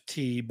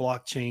NFT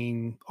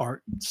blockchain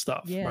art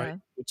stuff, right? Yeah.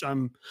 Which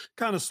I'm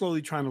kind of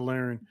slowly trying to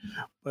learn,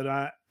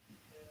 but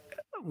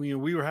we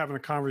were having a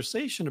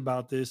conversation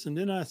about this, and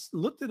then I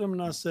looked at him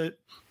and I said,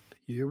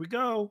 here we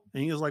go.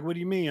 And he was like, what do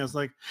you mean? I was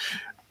like,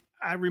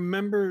 I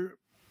remember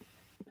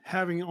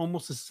having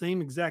almost the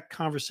same exact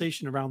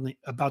conversation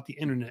about the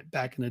internet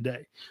back in the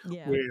day,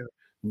 Yeah. where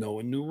no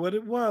one knew what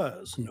it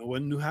was, no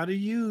one knew how to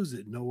use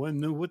it, no one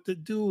knew what to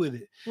do with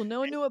it. Well, no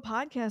one knew what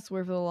podcasts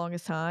were for the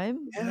longest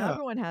time. Now Yeah,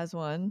 everyone has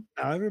one.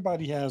 now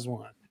everybody has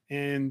one.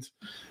 And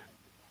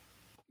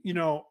you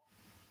know,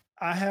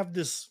 I have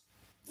this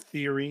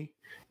theory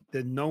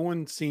that no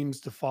one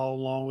seems to follow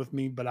along with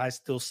me, but I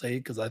still say it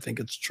because I think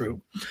it's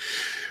true.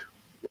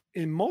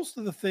 In most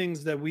of the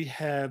things that we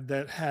have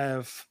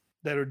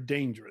that are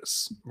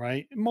dangerous,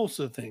 right? Most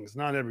of the things,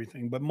 not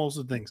everything, but most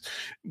of the things,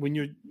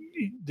 when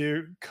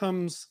there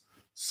comes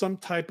some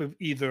type of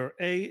either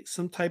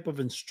some type of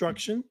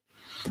instruction,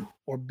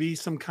 or B,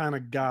 some kind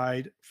of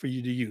guide for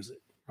you to use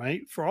it,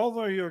 right? For all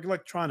of your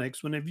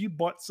electronics, whenever you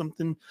bought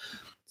something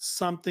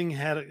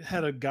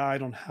had a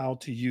guide on how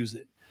to use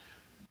it.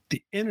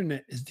 The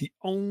internet is the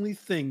only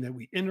thing that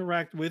we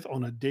interact with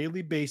on a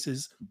daily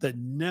basis that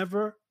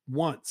never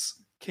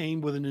once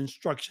came with an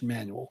instruction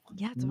manual.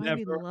 Yeah, that's why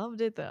we Never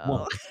loved it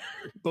though. once.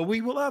 But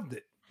we loved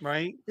it,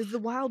 right? It's the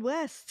Wild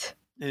West.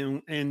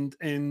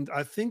 And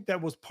I think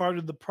that was part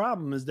of the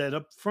problem, is that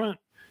up front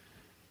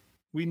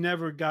we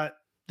never got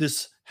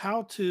this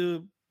how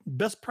to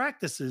best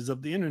practices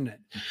of the internet,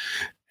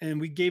 and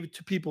we gave it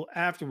to people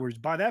afterwards.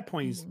 By that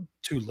point, it's Mhm.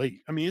 too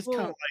late. I mean, it's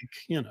kind of Well,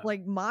 like,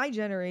 like my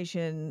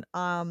generation,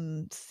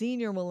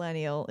 senior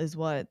millennial is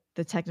what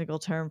the technical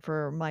term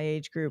for my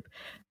age group.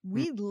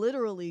 mm, We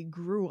literally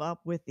grew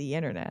up with the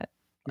internet.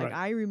 Like right,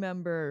 I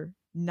remember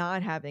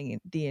not having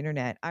the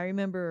internet. I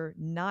remember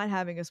not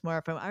having a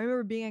smartphone. I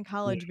remember being in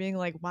yeah, college being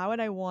like, why would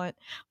I want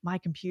my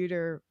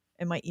computer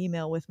and my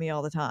email with me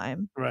all the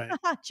time? right,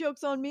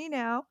 Joke's on me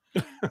now.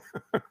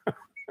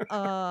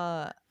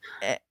 Uh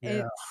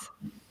yeah,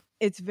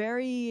 it's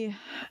very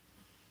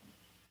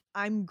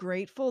I'm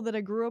grateful that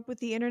I grew up with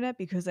the internet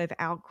because I've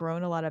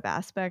outgrown a lot of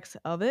aspects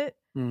of it.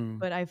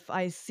 mm, But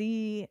I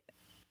see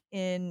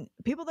in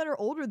people that are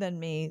older than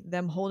me,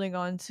 them holding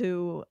on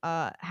to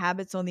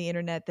habits on the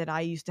internet that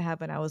I used to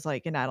have when I was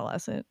like an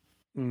adolescent.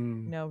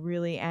 mm.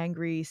 Really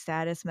angry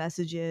status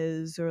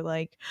messages or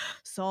like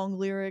song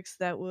lyrics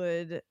that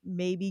would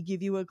maybe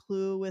give you a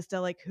clue as to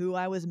like who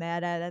I was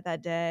mad at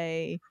that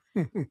day.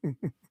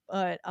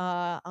 But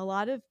a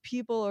lot of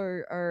people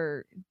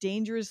are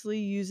dangerously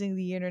using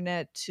the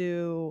internet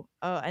to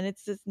and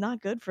it's not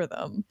good for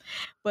them.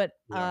 But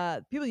Yeah,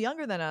 people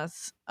younger than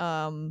us,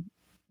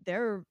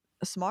 they're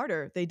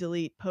smarter. They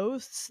delete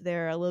posts.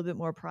 They're a little bit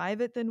more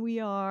private than we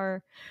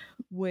are,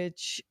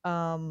 which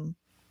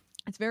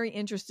it's very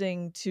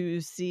interesting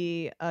to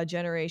see a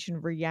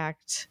generation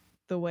react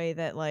the way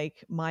that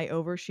like my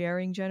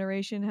oversharing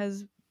generation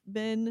has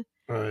been,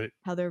 right,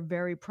 how they're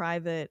very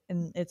private,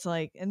 and it's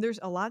like, and there's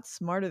a lot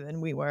smarter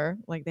than we were.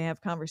 Like they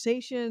have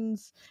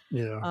conversations.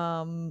 yeah,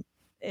 um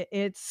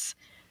it's,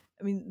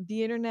 I mean,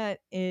 the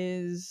internet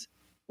is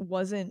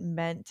wasn't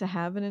meant to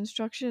have an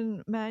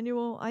instruction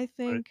manual, I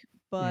right, think.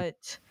 mm,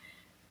 But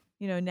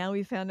now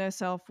we found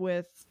ourselves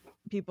with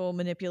people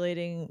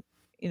manipulating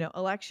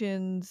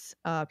elections,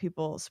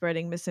 people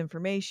spreading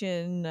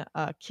misinformation,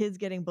 kids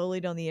getting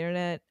bullied on the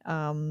internet.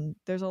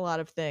 There's a lot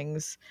of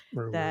things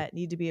right, that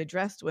need to be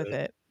addressed with right,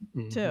 it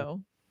mhm,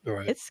 too.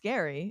 right, It's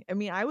scary. I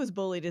mean, I was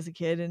bullied as a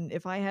kid, and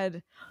if I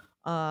had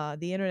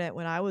the internet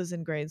when I was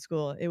in grade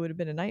school, it would have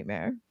been a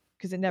nightmare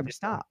because it never yeah,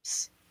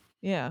 stops.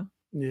 Yeah.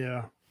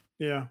 yeah,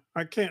 yeah.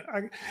 I can't.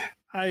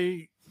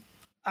 I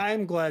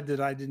I'm glad that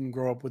I didn't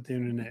grow up with the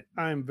internet.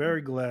 I'm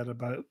very glad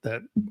about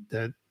that.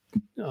 That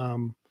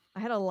um, I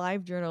had a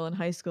live journal in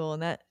high school,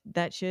 and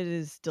that shit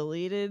is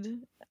deleted.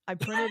 I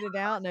printed it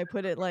out and I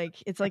put it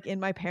like it's like in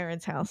my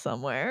parents' house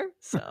somewhere.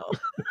 So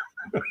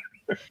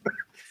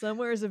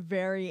somewhere is a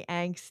very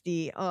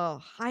angsty.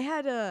 Oh, I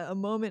had a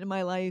moment in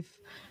my life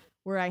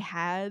where I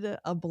had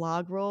a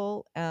blog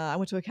roll. I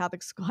went to a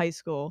Catholic high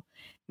school,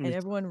 and mm,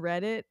 everyone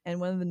read it. And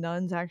one of the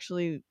nuns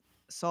actually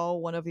saw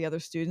one of the other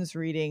students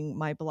reading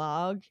my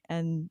blog,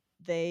 and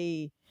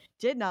they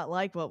did not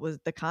like what was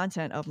the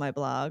content of my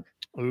blog.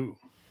 ooh,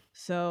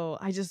 So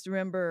I just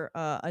remember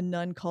a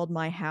nun called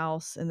my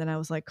house, and then I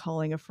was like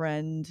calling a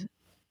friend,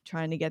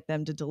 trying to get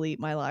them to delete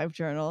my live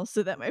journal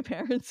so that my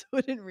parents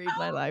wouldn't read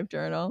my live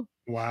journal.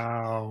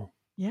 wow.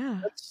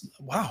 Yeah, That's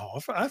wow.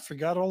 I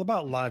forgot all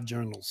about live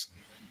journals.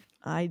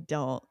 I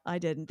don't. I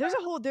didn't. There's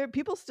a whole there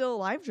people still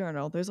live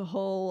journal. There's a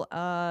whole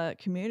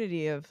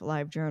community of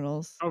live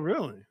journals. Oh,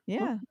 really?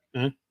 Yeah.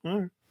 Okay. All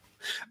right.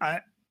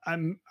 I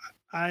I'm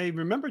I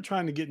remember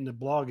trying to get into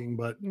blogging,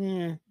 but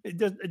yeah, it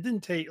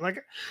didn't take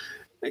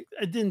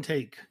it didn't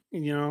take,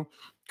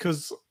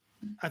 because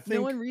I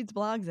No think one reads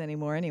blogs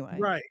anymore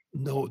anyway. right.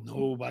 No,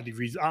 nobody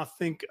reads. I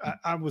think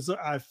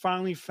I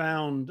finally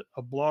found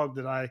a blog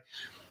that I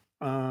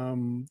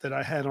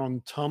had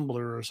on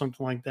Tumblr or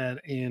something like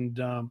that. And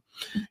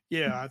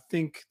yeah, I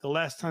think the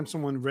last time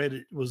someone read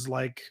it was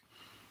like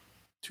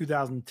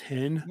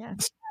 2010. Yeah.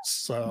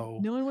 So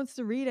No one wants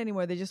to read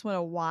anymore. They just want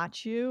to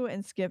watch you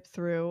and skip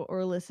through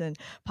or listen.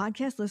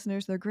 Podcast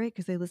listeners, they're great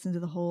because they listen to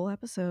the whole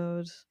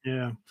episode.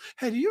 yeah.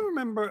 Hey, do you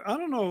remember? I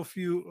don't know if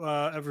you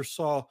ever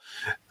saw.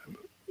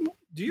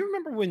 Do you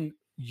remember when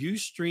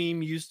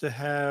UStream used to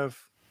have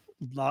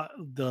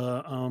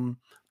the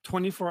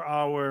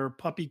 24-hour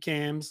puppy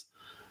cams?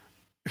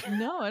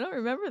 No, I don't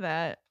remember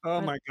that. Oh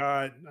my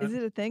God. Is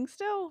it a thing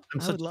still?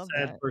 I'm I such would love a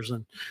sad that.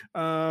 person.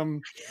 No,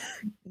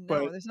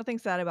 But there's nothing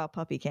sad about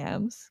puppy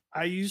cams.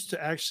 I used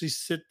to actually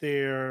sit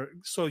there.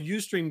 So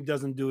UStream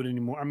doesn't do it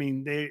anymore. I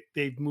mean,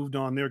 they've moved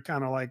on. They're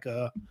kind of like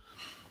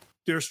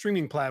they're a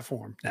streaming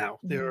platform now.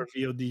 They're a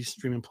VOD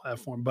streaming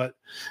platform. But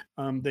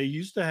they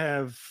used to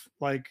have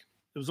like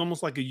it was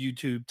almost like a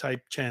YouTube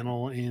type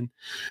channel, and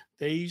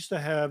they used to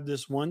have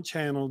this one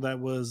channel that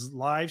was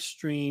live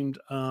streamed.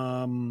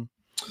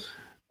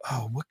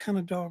 Oh, what kind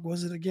of dog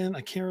was it again? I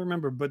can't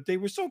remember, but they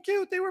were so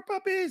cute. They were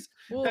puppies.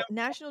 Well,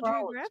 National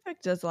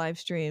Geographic does live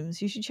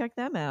streams. You should check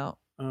them out.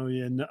 Oh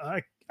yeah, no,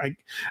 I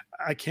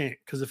can't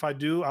because if I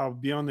do, I'll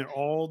be on there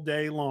all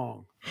day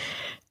long.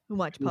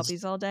 Watch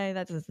puppies all day?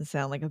 That doesn't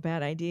sound like a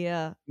bad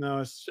idea. No,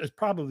 it's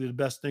probably the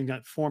best thing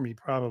for me,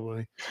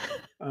 probably.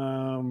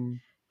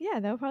 Yeah,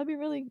 that would probably be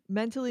really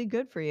mentally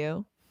good for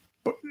you.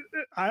 But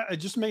it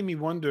just made me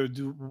wonder: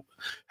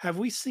 have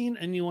we seen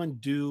anyone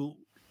do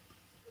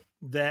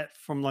that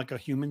from like a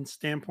human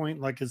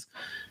standpoint? Like,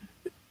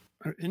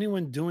 are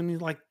anyone doing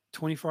like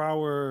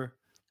 24-hour?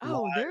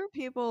 Oh, there are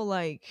people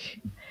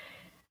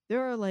there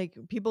are like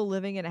people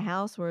living in a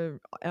house where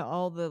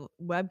all the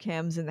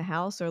webcams in the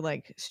house are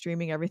like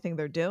streaming everything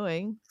they're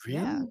doing. Really?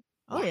 Yeah.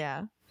 Oh Wow.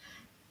 yeah.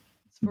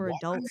 It's for Why?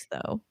 adults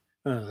though.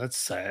 Oh, that's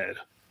sad.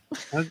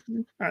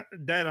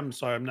 That I'm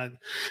sorry, I'm not.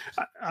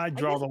 I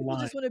draw the People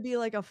line. just want to be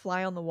like a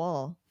fly on the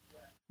wall.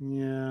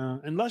 Yeah,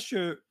 unless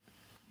you're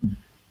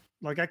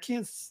like, I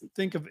can't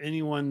think of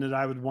anyone that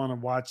I would want to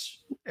watch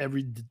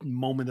every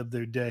moment of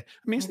their day.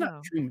 I mean, it's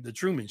not the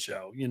Truman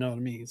Show, you know what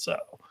I mean? So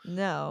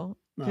no,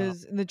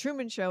 because in the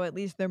Truman Show, at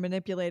least they're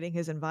manipulating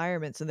his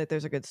environment so that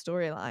there's a good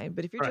storyline.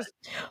 But if you're just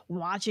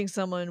watching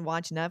someone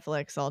watch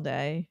Netflix all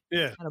day,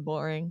 it's kind of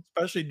boring.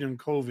 Especially during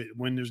COVID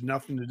when there's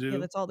nothing to do. Yeah,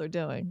 that's all they're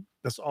doing.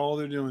 That's all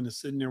they're doing is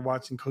sitting there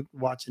watching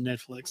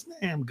Netflix. Nah,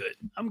 I'm good.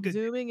 I'm good.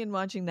 Zooming and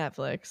watching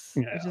Netflix,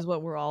 which is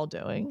what we're all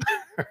doing.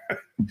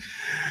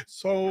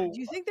 So, do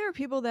you think there are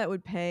people that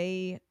would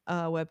pay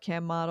a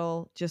webcam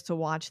model just to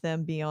watch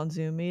them be on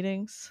Zoom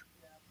meetings?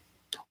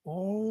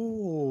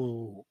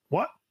 Oh,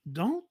 what?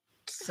 Don't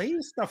say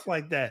stuff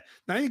like that.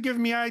 Now you're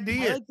giving me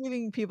ideas. I like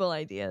giving people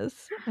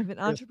ideas. I have an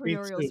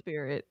entrepreneurial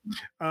spirit.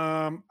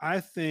 I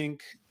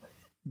think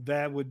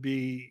that would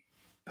be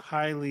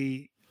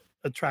highly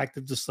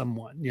attractive to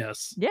someone.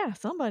 Yes. Yeah,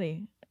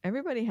 somebody.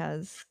 Everybody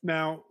has.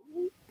 Now,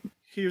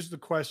 here's the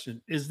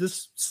question: Is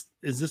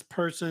this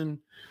person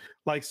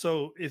like,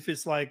 so if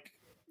it's like,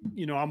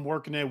 I'm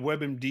working at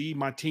WebMD,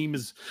 my team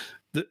is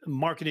the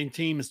marketing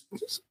team is,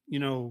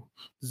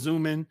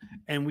 Zooming,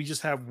 and we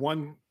just have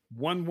one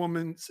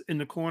woman in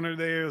the corner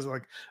there is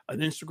like an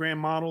Instagram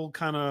model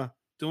kind of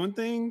doing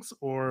things,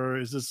 or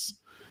is this,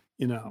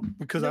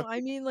 because I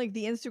mean, like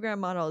the Instagram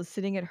model is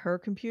sitting at her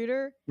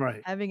computer,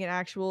 right, having an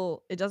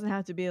actual, it doesn't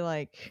have to be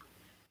like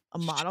a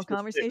model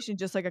conversation,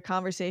 just like a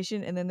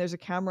conversation. And then there's a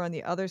camera on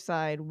the other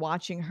side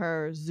watching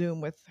her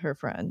Zoom with her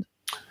friend.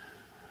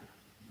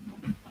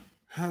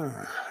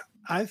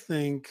 I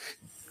think,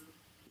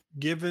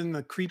 given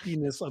the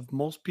creepiness of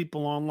most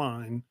people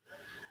online,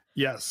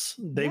 yes,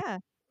 they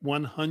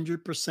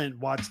 100%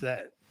 watch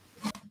that.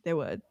 They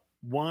would.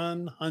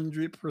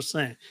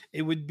 100%.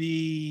 It would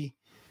be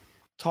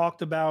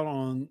talked about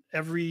on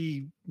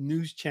every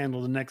news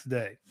channel the next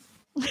day.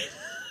 I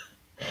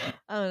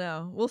don't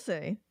know. We'll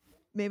see.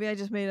 Maybe I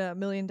just made $1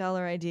 million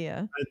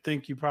idea. I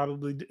think you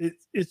probably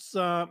it's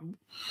kind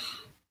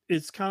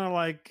of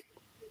like,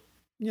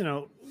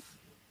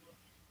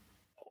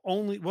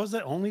 was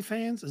that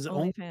OnlyFans? Is it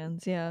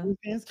OnlyFans? Yeah.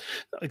 OnlyFans?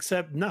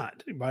 Except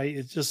not, right?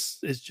 It's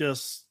just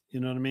you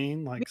know what I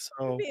mean? Like, so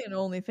it could be an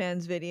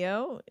OnlyFans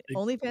video.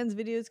 OnlyFans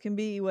videos can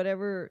be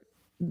whatever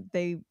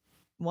they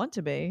want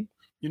to be.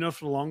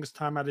 For the longest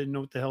time, I didn't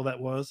know what the hell that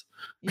was.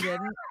 You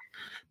didn't?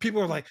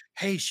 People are like,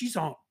 hey, she's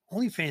on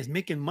OnlyFans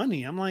making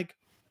money. I'm like,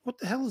 what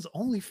the hell is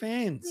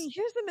OnlyFans?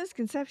 Here's the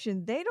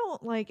misconception. They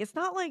don't it's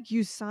not like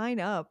you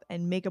sign up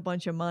and make a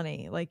bunch of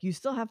money. Like you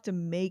still have to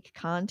make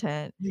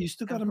content. You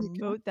still got to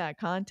promote that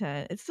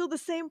content. It's still the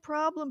same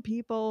problem,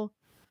 people.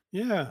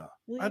 Yeah.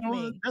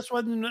 That's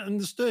what I didn't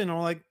understand. I'm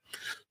like,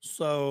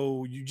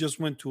 so you just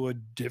went to a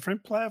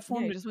different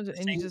platform? Yeah, you just went to,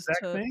 and you just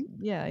took,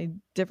 a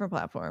different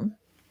platform.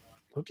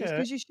 Okay. Just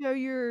because you show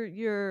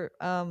your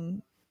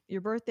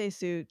birthday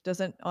suit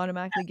doesn't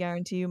automatically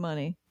guarantee you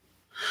money.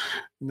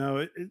 No,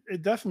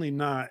 it definitely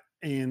not.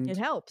 And it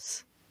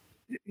helps.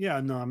 Yeah,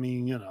 no, I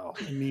mean, it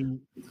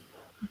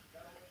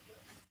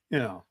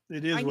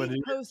is what it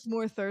is. I post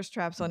more thirst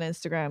traps on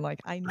Instagram. Like,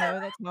 I know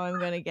that's how I'm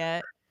going to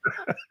get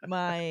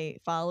my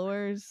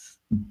followers.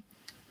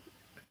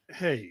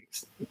 Hey,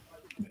 it's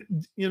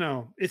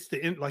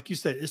like you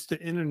said, it's the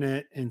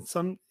internet, and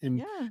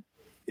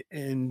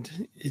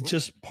and it's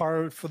just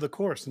par for the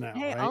course now,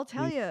 Hey, right? I'll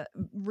tell you,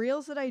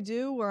 reels that I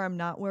do where I'm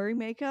not wearing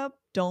makeup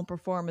don't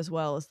perform as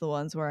well as the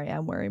ones where I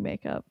am wearing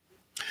makeup.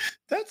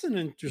 That's an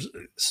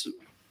interesting.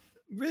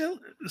 Real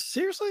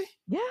seriously?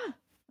 Yeah.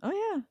 Oh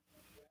yeah.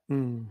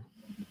 Hmm.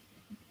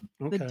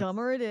 The Okay.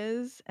 dumber it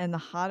is and the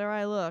hotter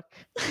I look.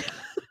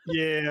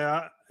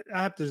 Yeah,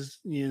 I have to.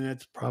 Yeah,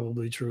 that's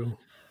probably true.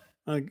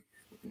 Like,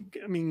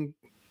 I mean,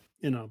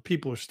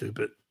 people are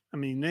stupid. I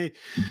mean, they're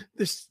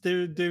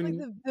Like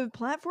the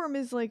platform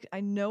is like, I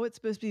know it's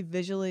supposed to be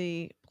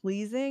visually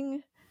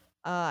pleasing,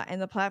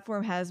 and the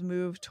platform has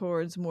moved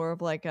towards more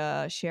of like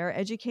a share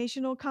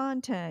educational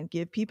content,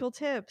 give people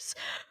tips,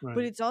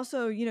 but right. it's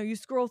also, you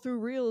scroll through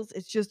reels,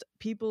 it's just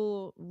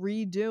people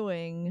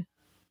redoing,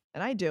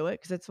 and I do it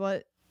because it's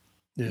what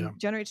Yeah,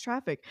 generates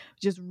traffic.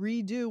 Just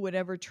redo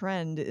whatever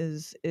trend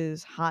is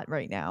hot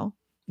right now.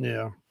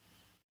 yeah,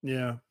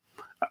 yeah.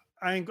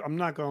 I'm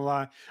not gonna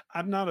lie.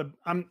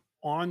 I'm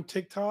on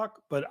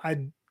TikTok, but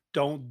I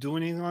don't do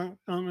anything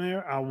on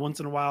there. Once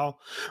in a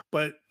while,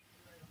 but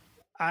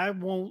I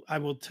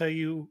will tell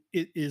you,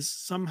 it is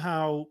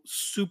somehow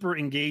super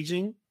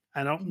engaging.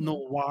 I don't know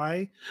Mhm.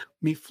 why.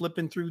 Me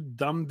flipping through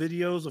dumb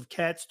videos of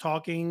cats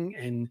talking,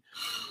 and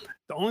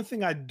the only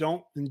thing I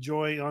don't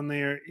enjoy on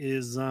there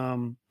is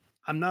I'm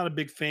not a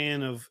big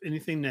fan of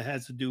anything that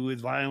has to do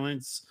with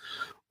violence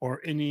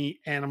or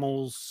any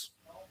animals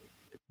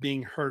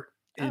being hurt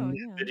Oh in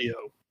that yeah. video,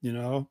 you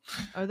know,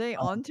 Are they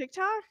on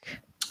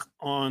TikTok?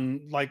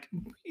 on like,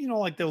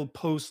 like they'll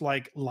post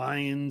like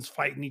lions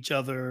fighting each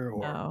other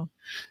or Oh.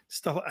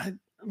 stuff.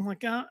 I'm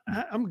like,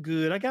 I'm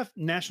good. I got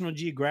National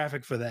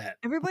Geographic for that.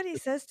 Everybody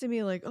says to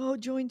me like, "Oh,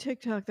 join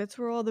TikTok. That's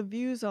where all the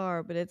views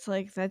are." But it's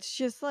like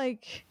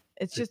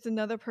it's just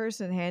another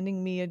person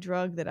handing me a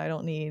drug that I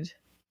don't need.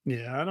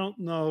 Yeah, I don't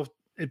know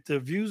if the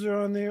views are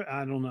on there.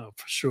 I don't know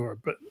for sure,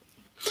 but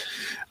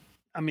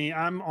I mean,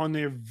 I'm on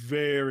there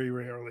very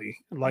rarely.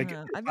 Like, if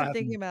I've I been have,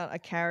 thinking about a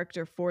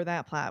character for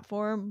that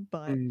platform,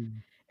 but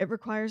mm, it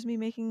requires me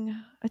making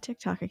a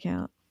TikTok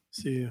account.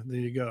 see, there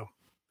you go,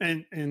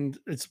 and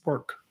it's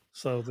work.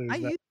 So I there's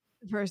that. used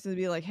the person to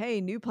be like,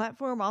 "Hey, new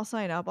platform, I'll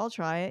sign up, I'll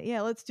try it.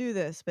 Yeah, let's do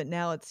this." But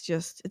now it's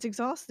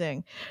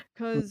exhausting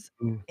because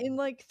Mm, in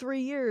like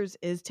 3 years,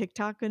 is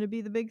TikTok going to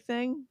be the big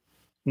thing?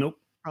 nope.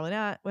 Probably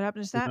not. What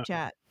happened to No,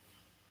 Snapchat?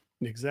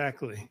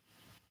 exactly.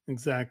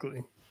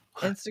 Exactly.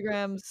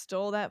 Instagram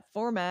stole that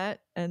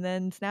format and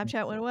then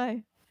Snapchat went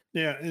away.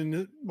 Yeah,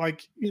 and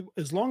like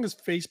as long as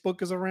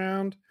Facebook is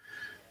around,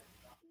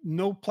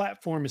 no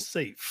platform is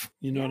safe.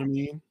 You know what Yeah. I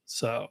mean?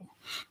 So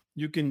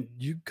you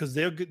because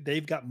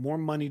they've got more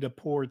money to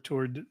pour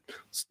toward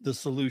the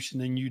solution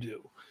than you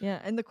do. Yeah.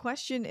 And the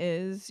question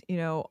is,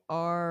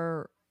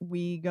 are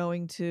we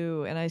going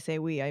to, and I say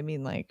we, I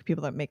mean like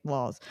people that make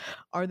laws,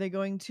 are they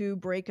going to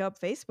break up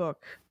Facebook?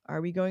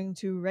 Are we going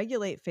to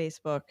regulate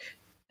Facebook?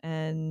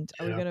 And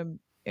are we Yeah. going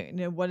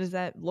to, what does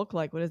that look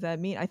like? What does that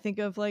mean? I think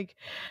of like,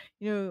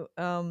 the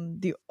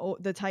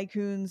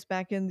tycoons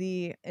back in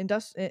the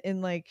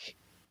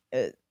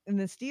in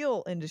the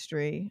steel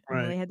industry,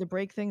 and Right. they had to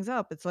break things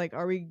up. It's like,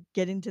 are we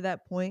getting to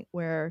that point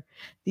where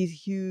these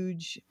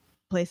huge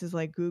places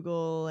like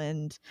Google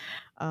and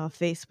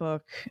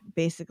Facebook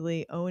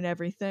basically own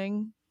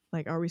everything?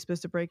 Like, are we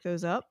supposed to break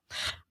those up?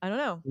 I don't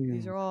know.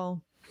 These Mm. are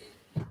all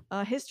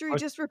history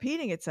just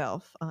repeating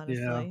itself,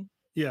 Yeah. honestly.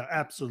 Yeah,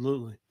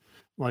 absolutely.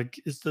 Like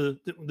it's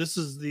this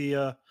is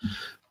the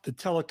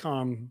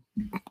telecom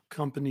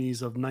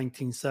companies of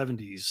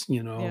 1970s,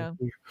 Yeah.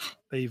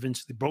 they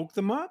eventually broke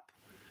them up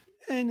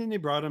and then they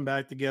brought them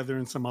back together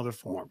in some other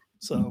form.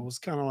 So it was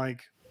kind of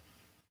like,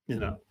 you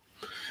know,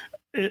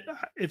 it,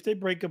 if they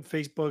break up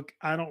Facebook,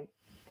 I don't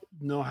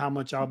know how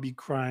much I'll be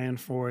crying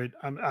for it.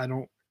 I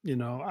don't,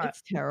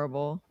 It's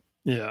terrible.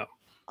 yeah,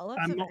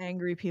 Lots I'm of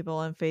angry people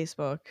on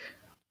Facebook.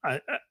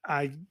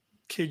 I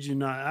kid you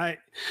not. I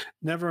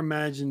never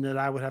imagined that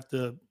I would have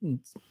to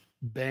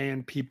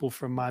ban people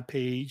from my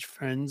page,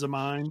 friends of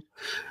mine.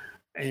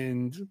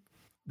 And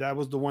that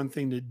was the one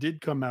thing that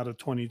did come out of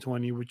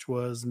 2020, which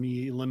was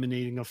me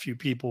eliminating a few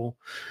people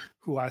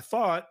who I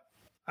thought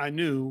I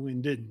knew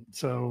and didn't.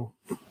 So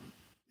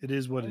it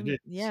is what it is.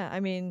 Yeah, I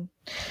mean,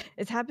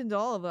 it's happened to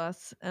all of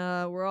us.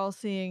 We're all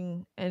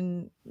seeing,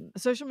 and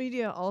social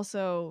media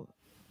also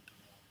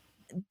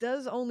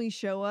does only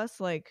show us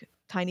like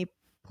tiny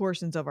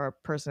portions of our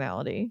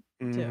personality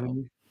too.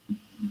 Mhm.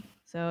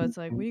 So it's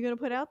like, what are you gonna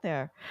put out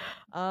there?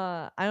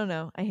 I don't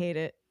know. I hate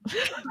it,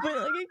 but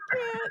like I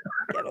can't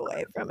get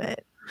away from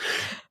it.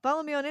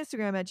 Follow me on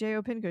Instagram at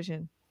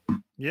JoPincushion.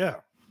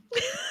 Yeah.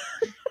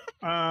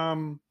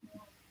 Um,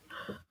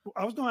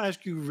 I was going to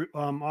ask you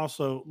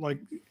also, like,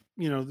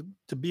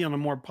 to be on a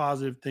more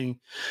positive thing.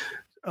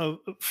 I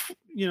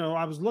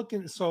was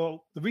looking.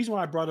 So the reason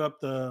why I brought up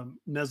the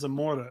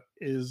Mezzamorta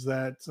is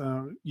that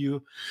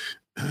you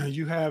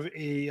have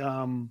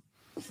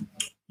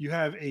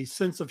a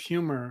sense of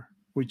humor,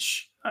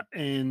 which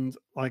and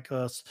like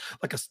a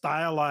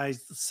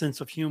stylized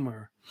sense of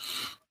humor.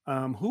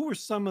 Who were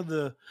some of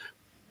the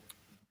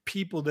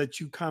people that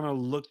you kind of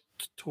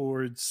looked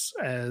towards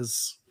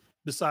as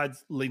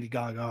besides Lady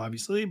Gaga,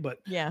 obviously, but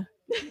Yeah.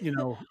 you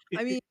know,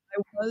 I mean,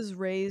 I was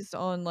raised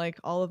on, like,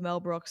 all of Mel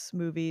Brooks'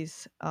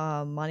 movies,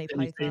 Monty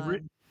any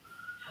favorite?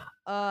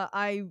 Python.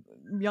 I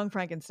Young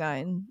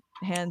Frankenstein,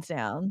 hands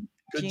down.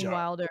 Good Gene job.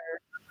 Wilder.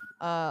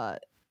 Uh,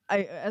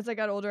 as I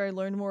got older, I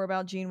learned more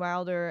about Gene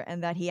Wilder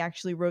and that he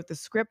actually wrote the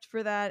script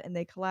for that, and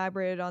they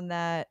collaborated on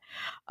that.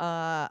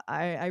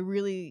 I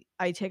really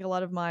I take a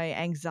lot of my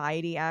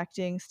anxiety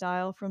acting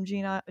style from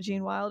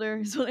Gene Wilder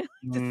is what I like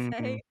to Mhm.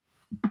 say.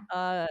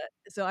 Uh,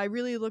 so I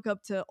really look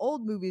up to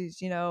old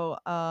movies,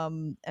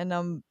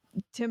 and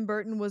Tim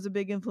Burton was a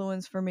big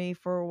influence for me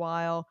for a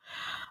while.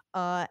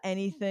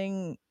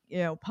 Anything,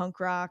 punk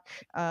rock.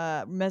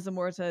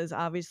 Mezzamorta is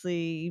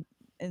obviously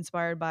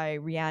inspired by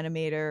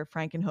Reanimator,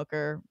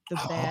 Frankenhooker, the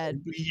Oh,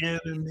 bad BG.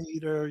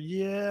 Reanimator,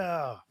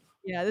 yeah.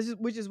 Yeah, this is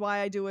which is why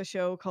I do a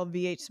show called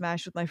VH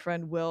Smash with my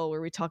friend Will,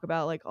 where we talk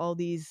about like all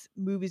these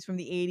movies from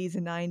the 80s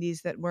and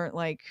 90s that weren't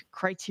like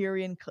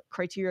Criteria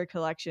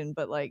collection,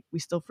 but like we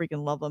still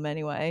freaking love them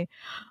anyway.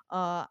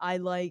 I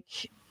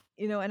like,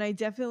 and I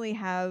definitely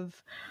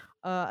have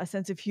a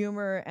sense of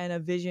humor and a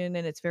vision,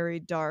 and it's very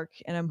dark.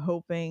 And I'm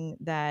hoping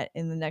that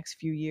in the next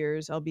few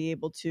years, I'll be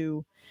able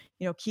to,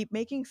 keep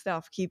making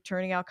stuff, keep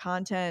turning out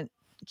content,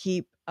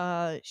 keep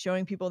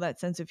showing people that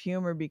sense of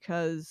humor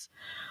because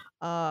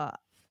uh,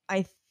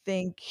 I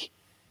think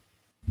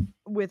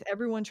with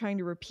everyone trying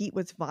to repeat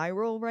what's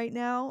viral right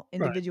now,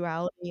 Right.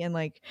 individuality and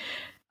like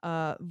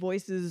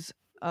voices,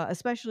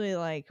 especially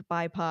like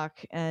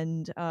BIPOC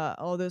and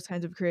all those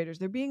kinds of creators,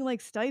 they're being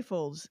like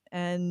stifled.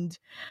 And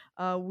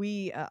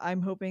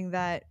I'm hoping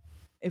that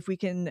if we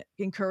can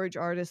encourage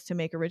artists to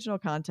make original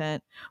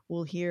content,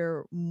 we'll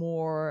hear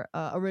more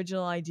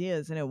original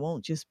ideas, and it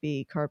won't just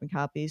be carbon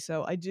copies.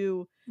 So I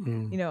do,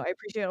 Mm, I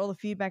appreciate all the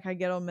feedback I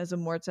get on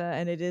Mezzamorta,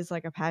 and it is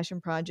like a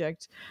passion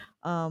project.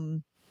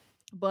 Um,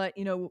 but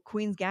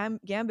Queen's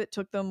Gambit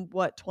took them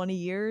 20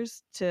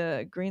 years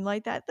to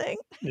greenlight that thing.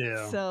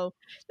 yeah. So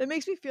that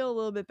makes me feel a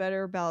little bit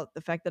better about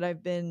the fact that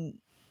I've been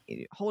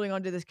holding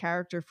on to this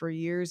character for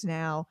years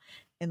now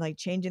and like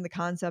changing the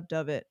concept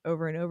of it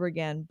over and over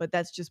again. But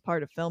that's just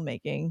part of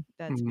filmmaking.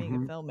 That's being a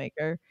Mhm.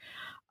 filmmaker.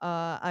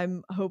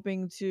 I'm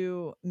hoping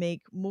to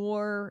make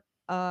more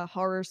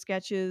horror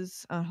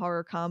sketches,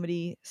 horror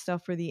comedy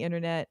stuff for the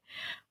internet,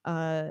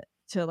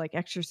 to like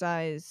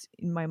exercise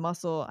my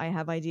muscle. I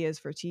have ideas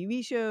for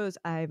TV shows.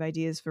 I have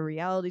ideas for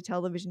reality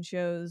television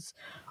shows,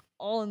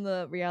 all in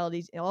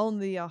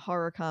the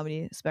horror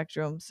comedy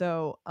spectrum.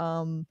 So,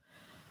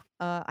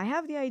 I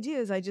have the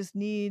ideas. I just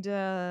need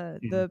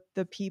Mm.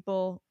 the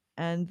people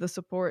and the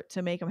support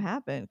to make them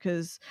happen.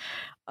 Because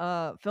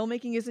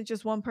filmmaking isn't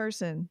just one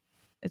person;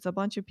 it's a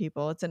bunch of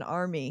people. It's an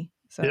army.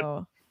 Yep.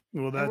 So,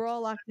 Well, and we're that's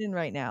all locked in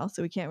right now,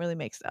 so we can't really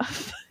make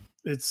stuff.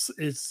 it's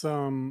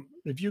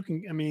if you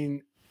can, I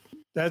mean,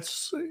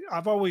 that's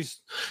I've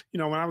always,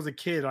 when I was a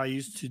kid, I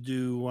used to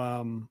do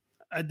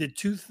I did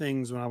two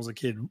things when I was a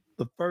kid.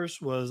 The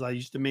first was I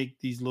used to make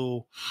these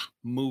little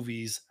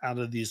movies out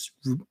of this.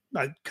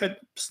 I cut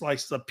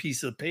slices a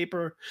piece of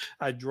paper.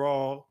 I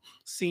draw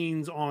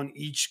scenes on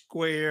each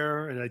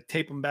square and I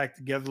tape them back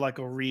together like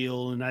a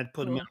reel and I'd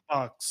put them in Cool. a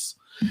box.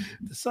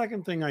 The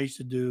second thing I used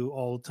to do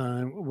all the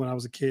time when I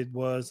was a kid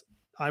was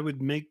I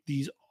would make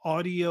these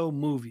audio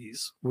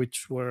movies,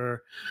 which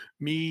were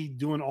me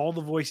doing all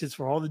the voices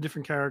for all the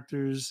different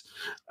characters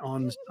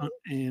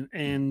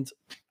and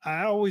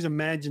I always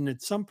imagined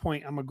at some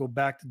point I'm gonna go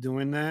back to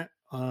doing that.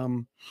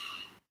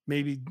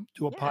 Maybe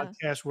do a Yeah,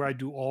 podcast where I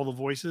do all the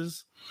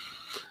voices.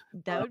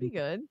 that would be Um,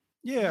 good.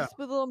 yeah, Just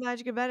with a little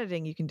magic of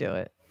editing, you can do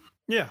it.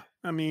 yeah.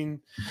 I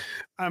mean,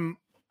 I'm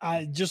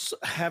I just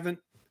haven't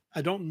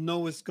I don't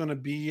know it's gonna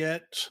be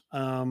yet.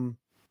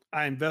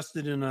 I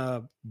invested in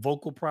a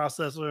vocal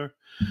processor,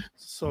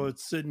 so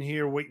it's sitting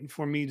here waiting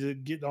for me to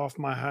get off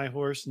my high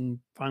horse and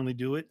finally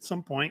do it at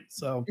some point.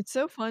 So It's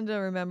so fun to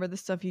remember the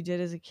stuff you did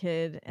as a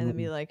kid and then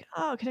be mm, like,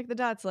 "Oh, connect the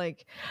dots."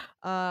 Like,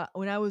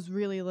 when I was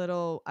really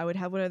little, I would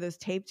have one of those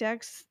tape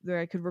decks where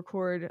I could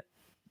record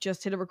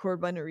just hit a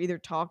record button or either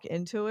talk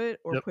into it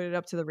or yep, put it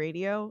up to the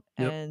radio,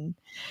 yep. and,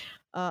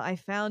 I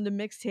found a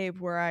mixtape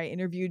where I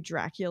interviewed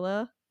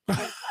Dracula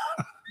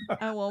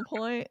at one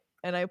point,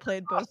 and I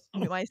played both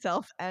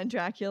myself and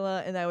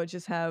Dracula, and I would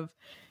just have,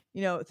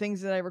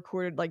 things that I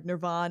recorded like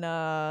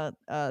Nirvana,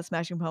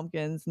 Smashing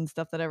Pumpkins, and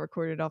stuff that I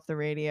recorded off the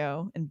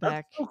radio and That's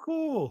Beck. so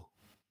cool.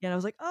 And I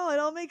was like, "Oh, it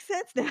all makes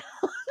sense now."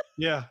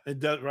 Yeah, it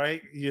does,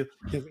 right?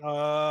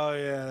 Oh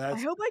yeah, I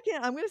that's hope I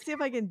can I'm gonna see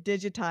if I can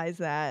digitize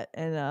that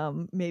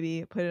and,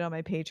 maybe put it on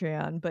my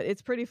Patreon, but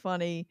it's pretty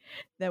funny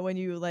that when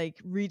you, like,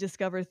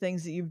 rediscover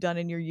things that you've done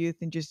in your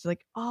youth and just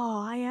like,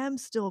 "Oh, I am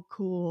still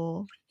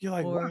cool," you're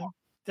like, wow, or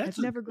that's "I've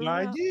a never good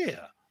grown up."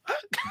 idea.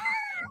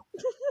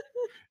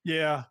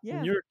 Yeah,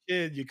 when Yeah. you're a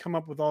kid, you come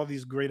up with all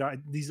these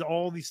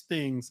all these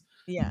things.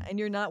 Yeah, and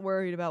you're not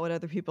worried about what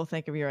other people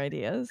think of your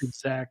ideas.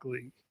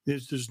 Exactly.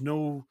 There's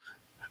no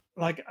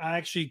like I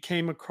actually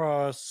came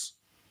across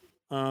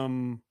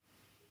um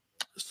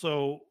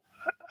so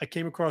I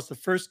came across the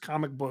first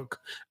comic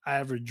book I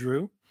ever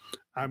drew.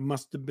 I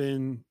must have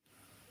been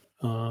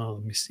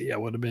Let me see. I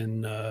would have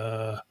been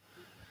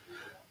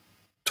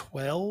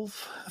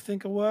 12, I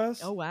think it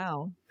was. Oh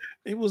wow.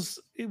 It was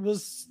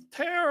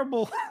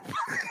terrible.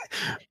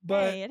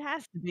 but Hey, it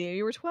has to be.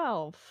 You were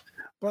 12.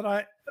 but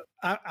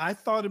I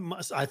thought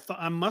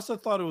I must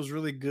have thought it was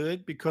really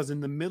good because in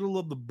the middle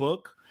of the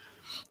book,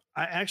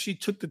 I actually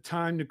took the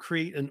time to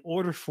create an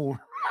order form.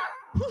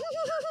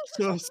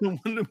 So if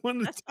someone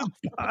wanted That's to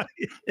buy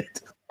awesome.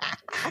 it.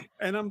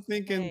 And I'm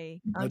thinking,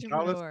 Hey, a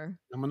dollar. entrepreneur.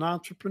 I'm an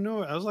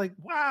entrepreneur. I was like,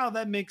 wow,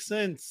 that makes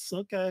sense.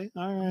 Okay,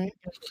 all Oh my right.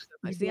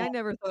 goodness. See, I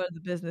never thought of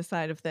the business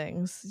side of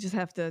things. Just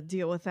have to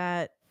deal with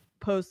that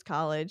post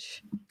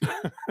college.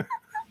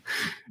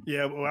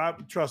 Yeah, well,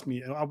 trust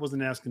me, I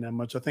wasn't asking that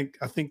much. I think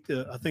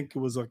it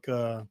was like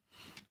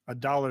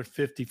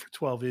 $1.50 for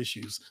 12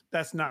 issues.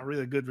 That's not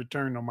really a good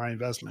return on my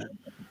investment.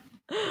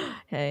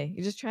 Hey,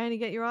 you're just trying to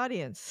get your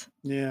audience.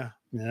 Yeah,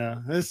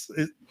 yeah.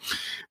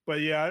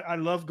 But yeah, I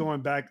love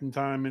going back in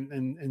time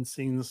and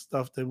seeing the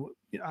stuff that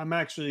I'm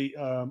actually.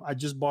 I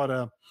just bought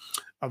a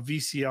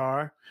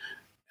VCR,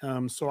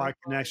 so Oh, I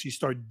can actually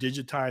start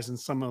digitizing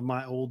some of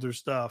my older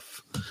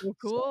stuff. well,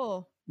 So,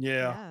 cool.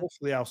 yeah, Yeah.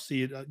 hopefully I'll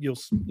see it.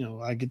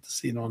 I get to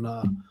see it on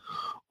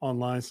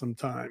online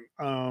sometime.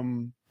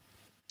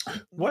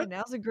 Yeah, What?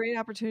 now's a great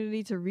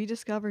opportunity to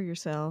rediscover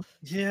yourself.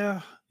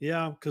 Yeah,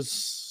 yeah,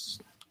 because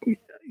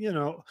you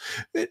know,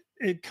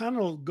 it kind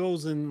of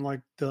goes in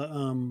like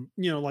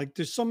like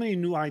there's so many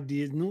new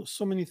ideas,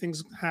 so many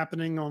things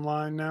happening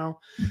online now.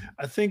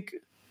 I think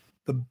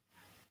the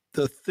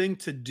the thing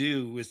to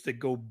do is to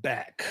go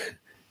back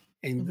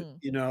and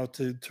Mhm.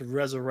 to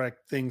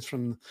resurrect things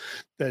from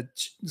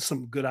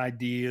some good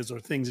ideas or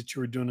things that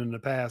you were doing in the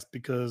past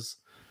because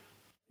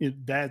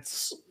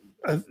that's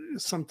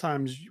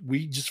sometimes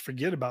we just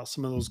forget about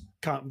some of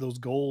those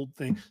gold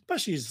things,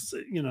 especially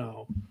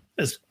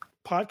as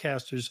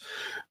podcasters,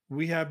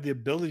 we have the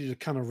ability to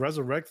kind of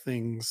resurrect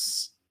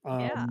things.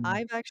 Yeah,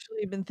 I've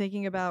actually been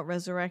thinking about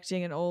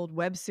resurrecting an old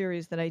web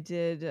series that I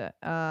did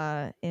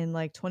in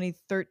like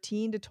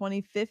 2013 to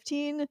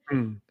 2015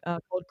 Mm,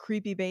 called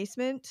Creepy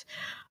Basement.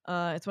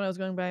 It's when I was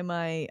going by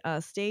my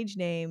stage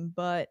name,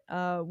 but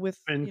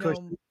with, and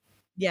cushion.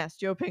 yes,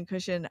 Joe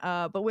Pincushion.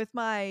 But with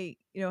my,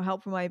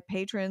 help from my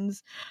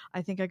patrons,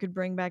 I think I could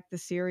bring back the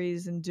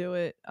series and do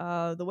it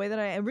the way that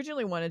I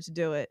originally wanted to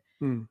do it.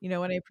 Mm,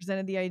 When I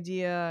presented the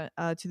idea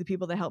to the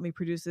people that helped me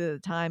produce it at the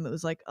time, it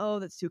was like, "Oh,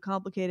 that's too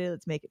complicated.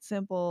 Let's make it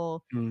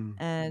simple." mm.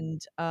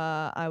 And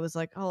I was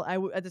like, "Oh,"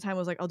 at the time I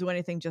was like, "I'll do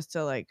anything just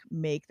to like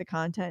make the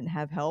content and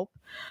have help."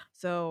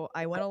 So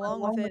I went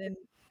along with it, and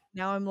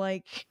now I'm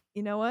like,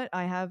 you know what?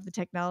 I have the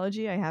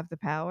technology. I have the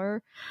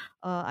power.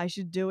 I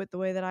should do it the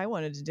way that I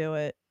wanted to do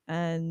it.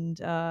 And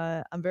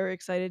I'm very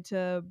excited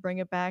to bring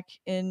it back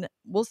in.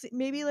 We'll see,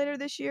 maybe later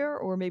this year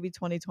or maybe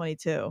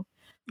 2022.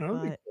 That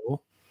would be But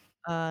cool.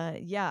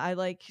 yeah, I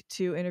like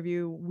to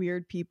interview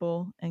weird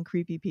people and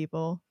creepy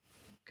people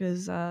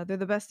because they're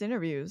the best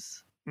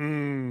interviews.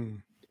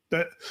 Mm.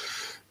 That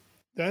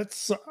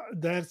that's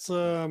that's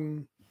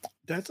um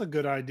that's a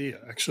good idea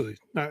actually.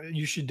 Now,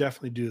 you should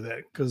definitely do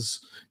that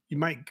because you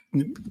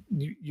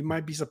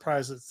might be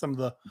surprised at some of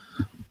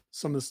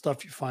the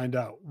stuff you find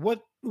out.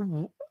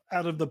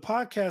 Out of the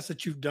podcasts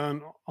that you've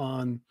done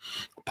on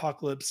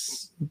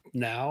Apocalypse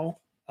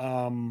Now,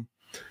 um,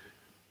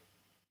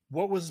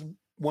 what was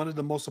one of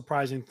the most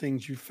surprising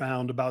things you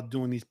found about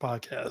doing these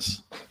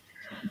podcasts?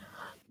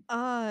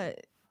 Uh,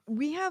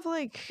 we have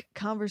like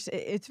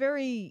It's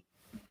very,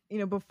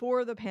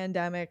 before the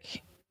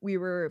pandemic, we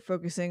were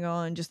focusing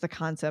on just the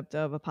concept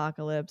of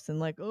apocalypse and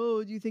like,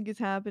 oh, do you think it's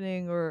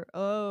happening? Or,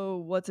 oh,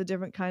 what's a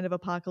different kind of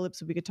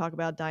apocalypse? We could talk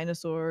about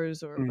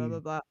dinosaurs or blah, blah,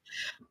 Mm, blah.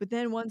 But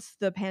then once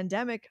the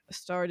pandemic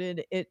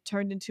started, it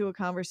turned into a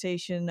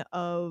conversation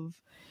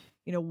of,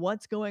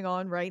 what's going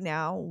on right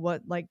now,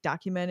 what like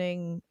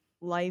documenting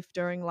life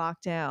during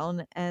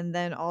lockdown, and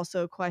then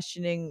also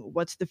questioning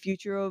what's the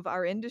future of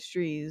our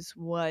industries,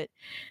 what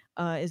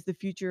is the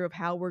future of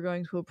how we're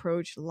going to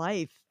approach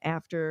life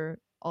after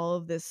all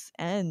of this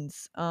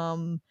ends.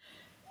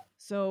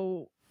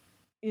 So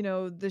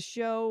the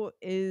show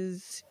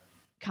is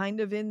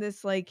kind of in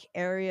this like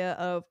area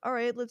of, all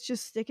right, let's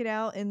just stick it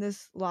out in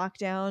this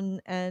lockdown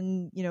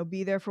and,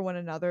 be there for one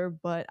another.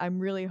 But I'm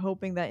really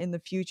hoping that in the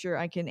future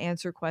I can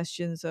answer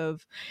questions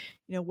of,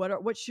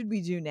 what should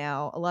we do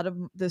now? A lot of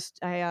this,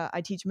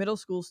 I teach middle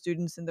school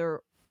students and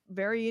they're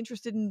very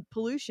interested in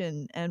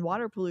pollution and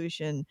water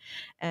pollution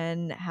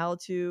and how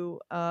to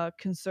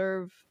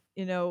conserve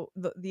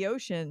the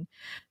ocean.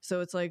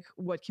 So it's like,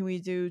 what can we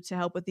do to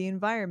help with the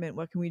environment?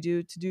 What can we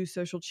do to do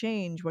social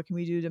change? What can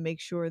we do to make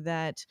sure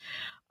that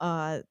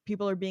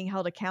people are being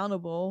held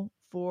accountable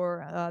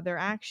for their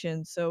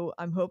actions? So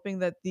I'm hoping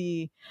that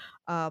the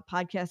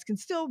podcast can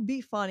still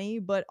be funny,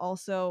 but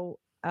also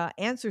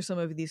answer some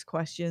of these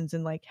questions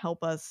and like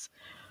help us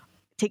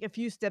take a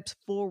few steps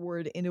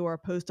forward into our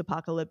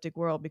post-apocalyptic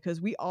world, because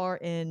we are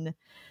in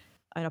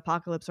an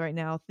apocalypse right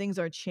now. Things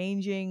are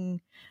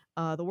changing.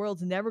 The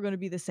world's never going to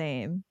be the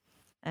same.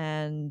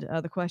 And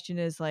the question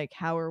is like,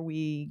 how are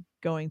we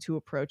going to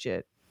approach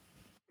it?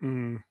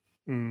 mm,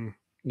 mm.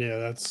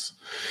 Yeah,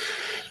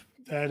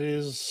 that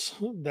is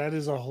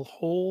a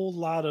whole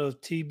lot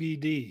of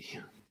TBD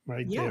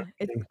right there.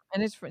 Yeah,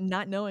 it's for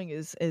not knowing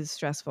is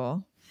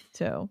stressful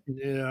too.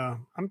 Yeah,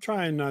 I'm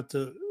trying not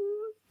to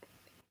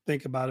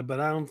think about it, but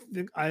I don't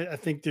think I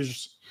think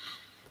there's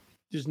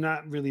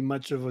not really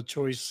much of a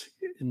choice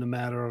in the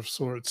matter of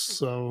sorts.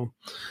 So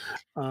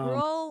We're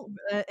um, all,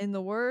 in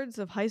the words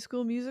of High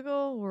School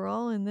Musical, we're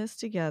all in this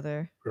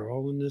together. we're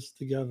all in this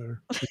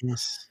together.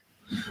 Yes.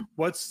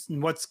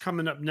 What's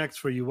coming up next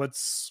for you? What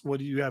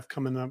do you have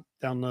coming up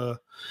down the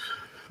pipe?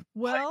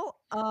 Well,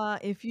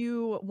 if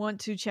you want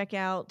to check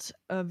out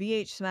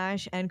VH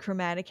Smash and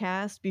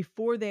Chromaticast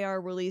before they are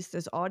released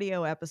as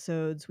audio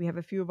episodes, we have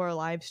a few of our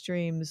live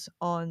streams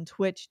on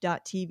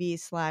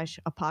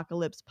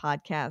twitch.tv/Apocalypse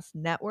Podcast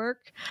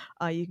Network.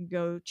 You can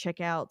go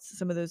check out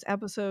some of those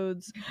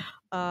episodes.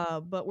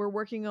 But we're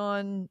working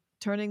on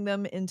turning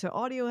them into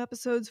audio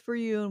episodes for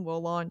you, and we'll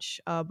launch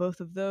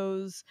both of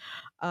those.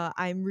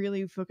 I'm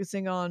really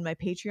focusing on my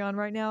Patreon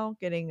right now,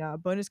 getting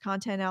bonus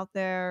content out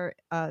there.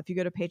 If you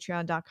go to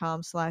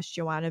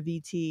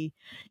patreon.com/JoannaVT,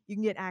 you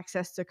can get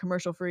access to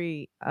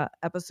commercial-free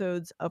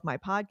episodes of my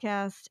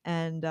podcast.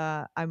 And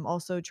I'm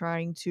also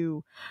trying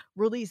to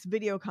release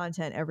video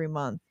content every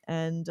month.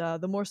 And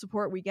the more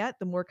support we get,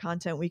 the more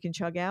content we can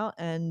chug out.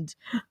 And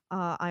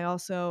I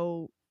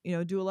also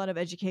do a lot of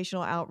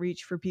educational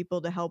outreach for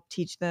people to help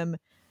teach them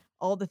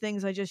all the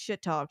things I just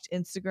shit talked: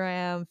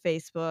 Instagram,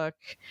 Facebook,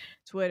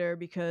 Twitter,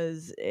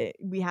 because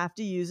we have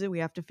to use it. We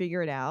have to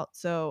figure it out.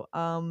 So,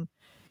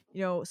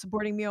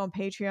 supporting me on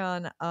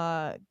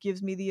Patreon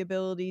gives me the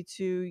ability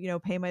to,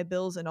 pay my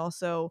bills and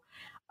also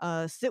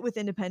sit with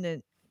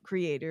independent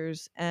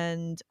creators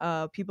and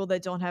people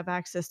that don't have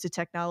access to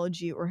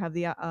technology or have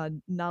the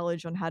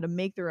knowledge on how to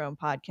make their own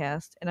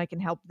podcast, and I can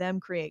help them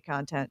create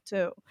content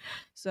too.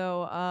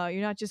 So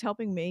you're not just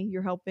helping me,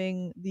 you're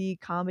helping the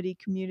comedy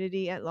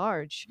community at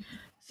large.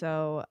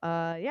 So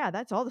yeah,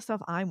 that's all the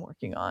stuff I'm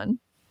working on.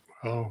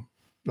 Oh,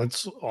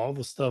 that's all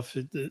the stuff.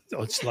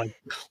 It's like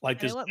And I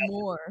this. want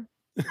more.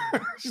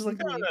 She's Can like,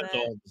 you oh, believe that's that?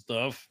 all the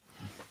stuff.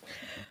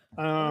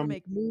 I want to Um.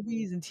 make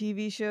movies and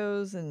TV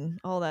shows and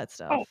all that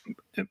Oh, stuff.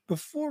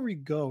 before we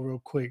go,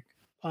 real quick,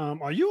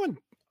 are you on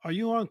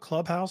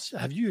Clubhouse?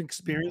 Have you No,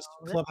 experienced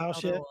that's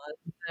Clubhouse another yet? one.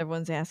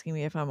 Everyone's asking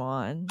me if I'm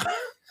on.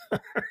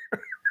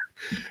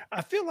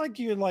 I feel like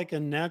you're like a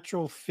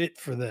natural fit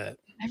for that.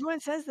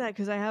 Everyone says that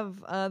because I have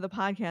the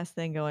podcast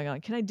thing going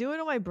on. Can I do it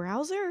on my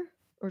browser,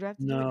 or do I have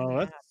to do it in No, the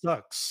that app?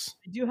 sucks.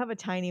 I do have a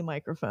tiny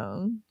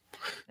microphone,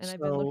 and I've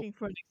been So looking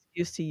for an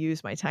excuse to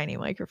use my tiny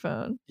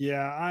microphone.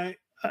 yeah, I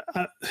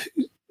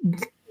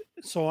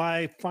so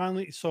I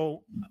finally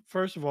so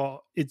first of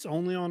all, it's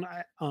only on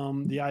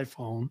the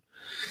iPhone,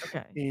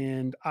 Okay.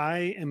 and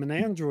I am an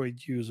Android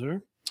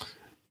user,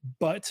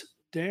 but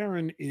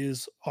Darren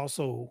is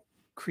also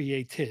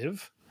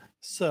creative.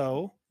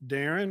 So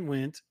Darren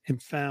went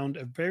and found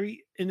a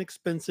very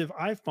inexpensive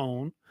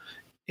iPhone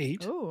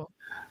 8 Oh,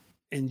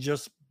 and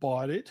just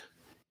bought it.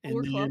 And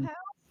or then Clubhouse?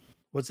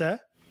 what's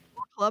that?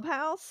 Or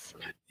Clubhouse?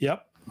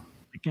 Yep. Oh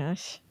my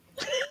gosh.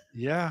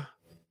 Yeah.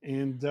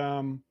 And Is it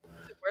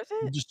worth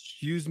it?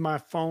 just use my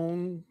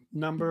phone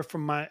number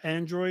from my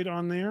Android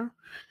on there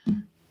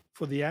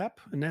for the app,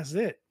 and that's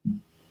it.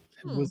 It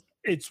Hmm. was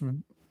it's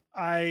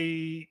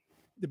I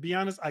to be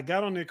honest, I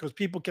got on there because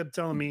people kept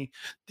telling me,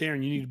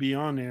 Darren, you need to be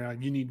on there.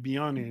 You need to be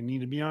on there. You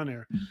need to be on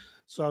there.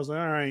 So I was like,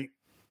 all right,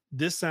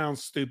 this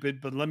sounds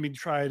stupid, but let me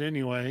try it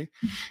anyway.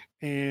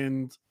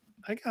 And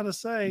I gotta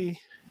say,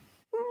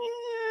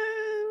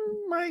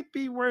 might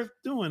be worth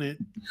doing it.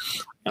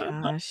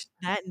 Gosh,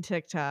 that and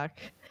TikTok.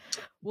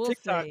 We'll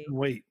TikTok see. can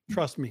wait.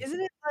 Trust me.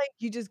 Isn't it like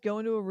you just go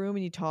into a room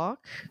and you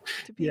talk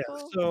to Yeah.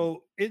 people?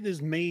 So it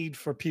is made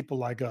for people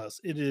like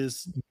us. It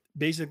is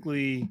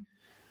basically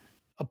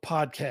a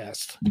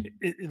podcast.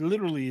 It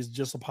literally is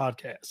just a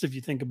podcast, if you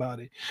think about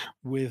it,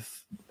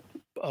 with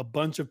a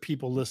bunch of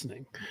people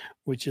listening,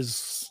 which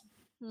is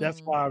that's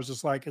Hmm. why I was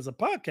just like, as a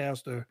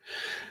podcaster,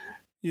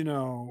 you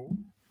know,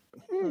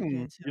 Look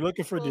into you're it.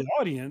 looking for Well, the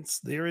audience.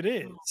 There it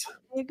is.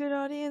 a good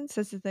audience.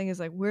 That's the thing, is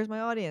like, where's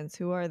my audience?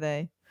 Who are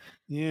they?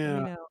 Let me Yeah.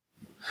 know.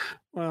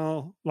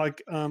 Well,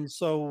 like,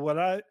 so what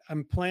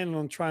I'm planning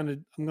on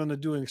I'm going to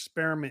do an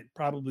experiment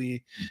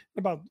probably in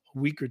about a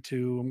week or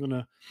two. I'm going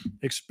to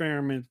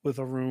experiment with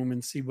a room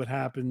and see what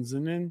happens.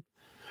 And then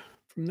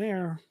from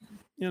there,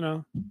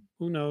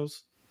 who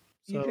knows?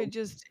 You So could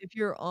just, if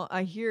you're on,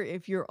 I hear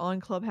if you're on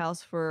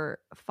Clubhouse for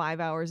 5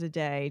 hours a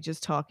day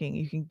just talking,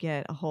 you can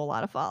get a whole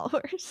lot of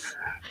followers.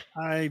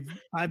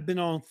 I've been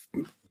on,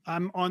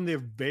 I'm on there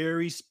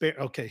very spare.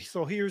 Okay.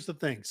 So here's the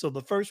thing. So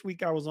the first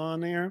week I was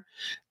on there,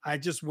 I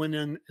just went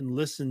in and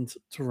listened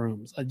to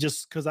rooms.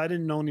 Cause I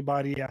didn't know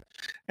anybody, and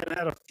I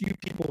had a few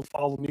people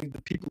follow me,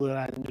 the people that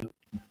I knew.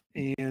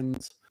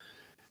 And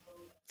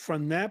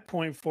from that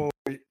point forward,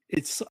 I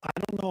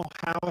don't know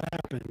how it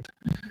happened,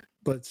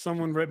 but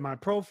someone read my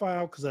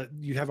profile, because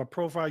you have a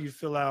profile you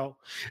fill out,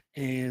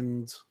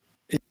 and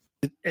it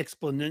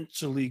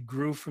exponentially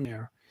grew from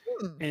there.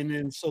 Hmm. And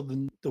then so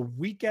the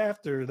week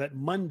after that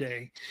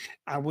Monday,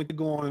 I went to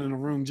go on in a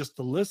room just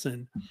to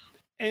listen.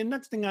 And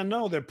next thing I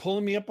know, they're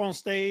pulling me up on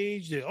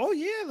stage. Oh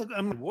yeah, look,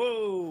 I'm like,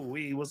 whoa,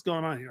 wait, what's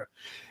going on here?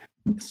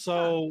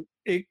 So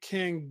it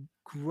can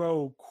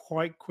grow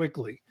quite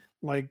quickly.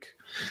 Like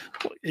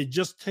it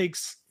just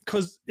takes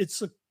because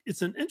it's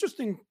an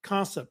interesting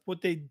concept.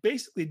 What they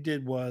basically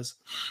did was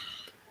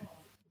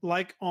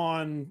like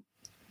on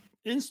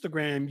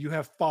Instagram, you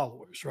have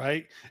followers,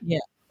 right? Yeah.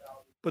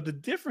 But the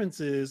difference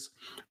is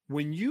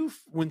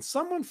when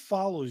someone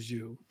follows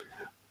you,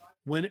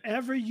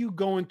 whenever you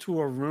go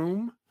into a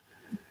room,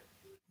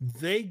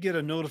 they get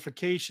a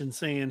notification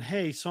saying,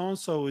 "Hey, so and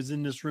so is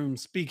in this room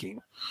speaking,"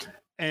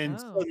 and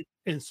Oh,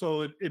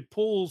 so it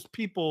pulls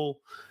people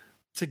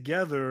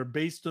together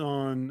based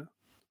on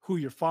who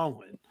you're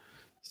following.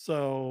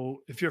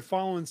 So if you're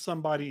following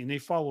somebody and they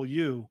follow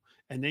you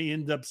and they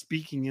end up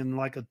speaking in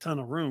like a ton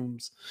of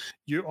rooms,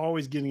 you're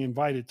always getting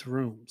invited to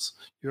rooms.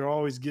 You're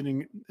always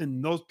getting,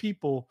 and those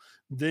people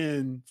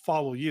then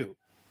follow you.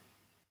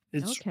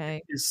 It's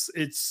okay.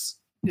 it's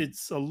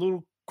a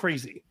little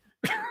crazy,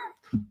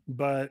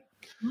 but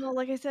Well,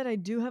 like I said, I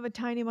do have a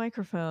tiny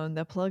microphone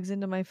that plugs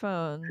into my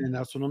phone and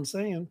that's what I'm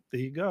saying. There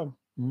you go.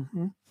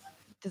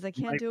 because I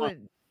can't Mic do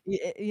on.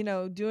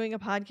 it. Doing a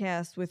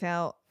podcast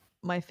without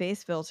my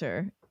face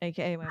filter,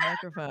 aka my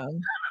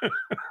microphone,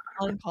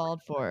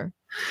 uncalled for.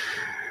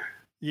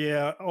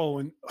 Yeah. Oh,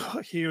 and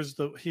here's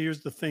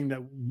the thing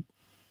that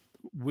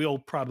we'll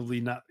probably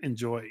not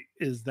enjoy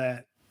is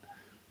that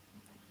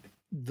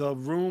the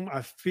room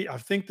I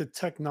think the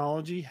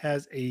technology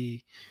has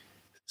a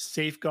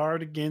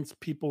safeguard against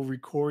people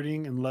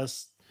recording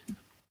unless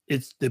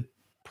it's the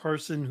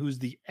person who's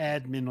the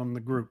admin on the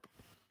group.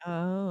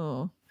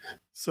 Oh,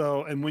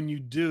 So, and when you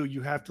do,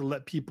 you have to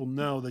let people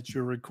know that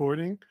you're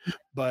recording.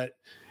 But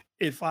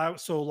if I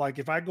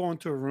go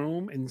into a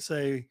room and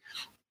say,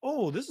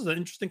 "Oh, this is an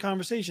interesting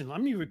conversation.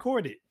 Let me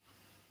record it."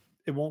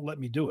 It won't let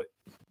me do it.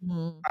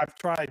 mm. I've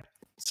tried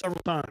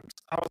several times.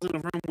 I was in a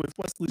room with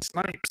Wesley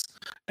Snipes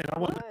and I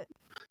wanted, What?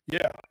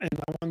 yeah, and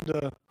I wanted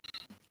to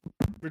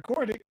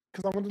record it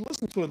because I wanted to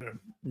listen to it.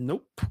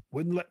 Nope,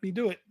 wouldn't let me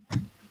do it.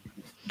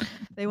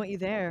 They want you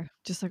there,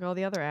 just like all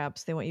the other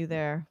apps. They want you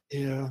there.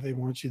 Yeah, they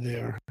want you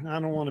there. I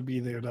don't want to be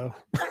there though.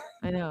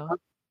 I know.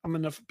 I'm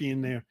enough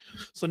being there.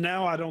 So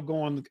now I don't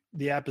go on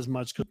the app as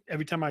much because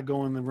every time I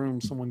go in the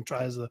room, someone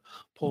tries to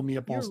pull me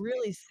up on You're stage.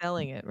 really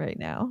selling it right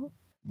now.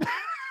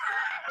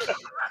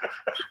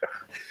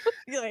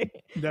 You're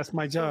like, That's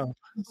my but job.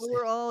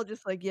 we're all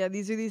just like, yeah,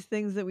 these are these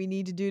things that we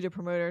need to do to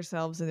promote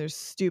ourselves, and they're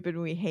stupid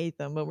and we hate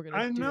them, but we're gonna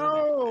I do them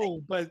anyway.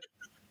 know, but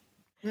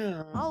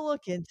yeah, I'll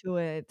look into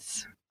it.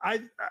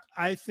 I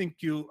I think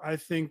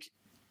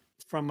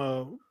from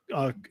a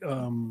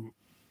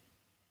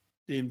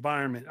the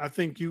environment. I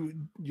think your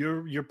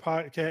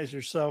podcast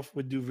yourself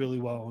would do really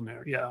well on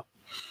there. Yeah.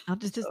 I'll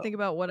just So think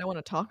about what I want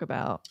to talk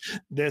about.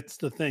 that's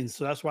the thing.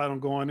 So that's why I don't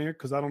go on there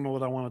because I don't know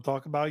what I want to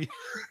talk about.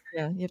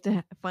 Yeah, you have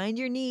to find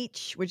your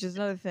niche, which is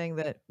another thing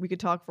that we could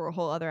talk for a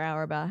whole other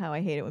hour about how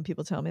I hate it when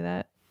people tell me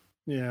that.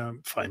 Yeah,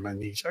 find my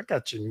niche. I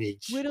got your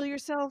niche.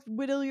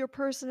 Whittle your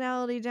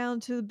personality down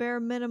to the bare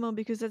minimum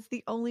because that's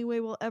the only way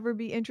we'll ever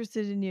be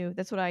interested in you.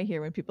 That's what I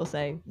hear when people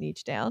say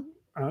niche down.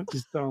 I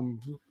just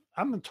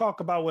I'm gonna talk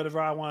about whatever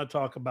I want to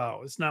talk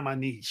about. It's not my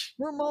niche.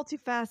 We're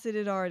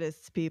multifaceted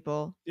artists,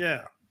 people.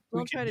 Yeah, we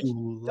Don't can try to do a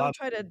don't lot.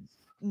 try to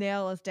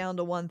nail us down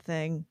to one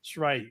thing. That's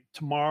right.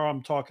 Tomorrow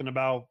I'm talking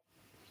about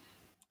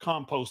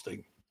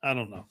composting. I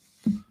don't know.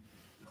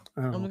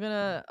 I don't I'm know.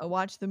 gonna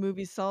watch the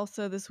movie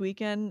Salsa this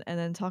weekend and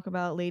then talk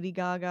about Lady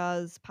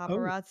Gaga's Oh,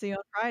 Paparazzi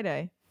on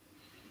Friday.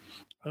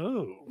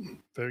 oh,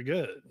 very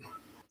good.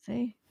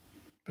 See?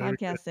 Very good.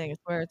 Podcasting is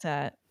where it's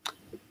at.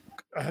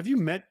 Have you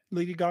met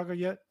Lady Gaga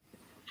yet?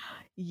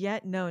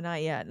 Yet, no,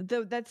 not yet.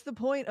 That's the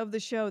point of the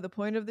show. The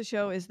point of the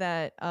show is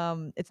that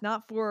it's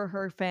not for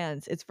her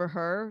fans. It's for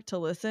her to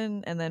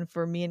listen and then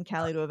for me and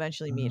Callie to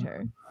eventually meet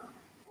her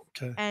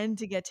Okay. and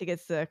to get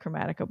tickets to the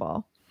Chromatica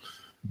Ball.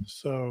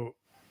 So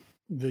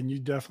then you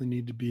definitely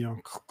need to be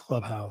on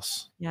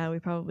Clubhouse Yeah, we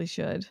probably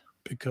should.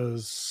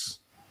 because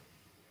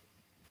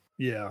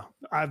yeah,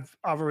 I've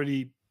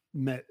already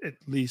met at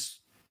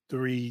least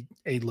 3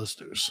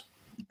 A-listers.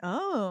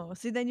 Oh,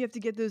 see, then you have to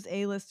get those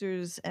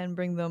A-listers and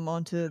bring them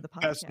onto the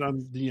That's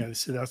podcast. yeah,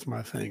 see that's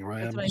my thing,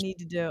 right? That's what I need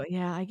to do.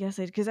 Yeah, I guess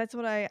because that's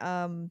what I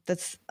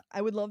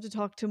would love to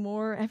talk to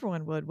more.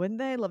 Everyone would, wouldn't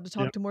they? Love to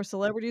Yeah, talk to more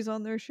celebrities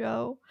on their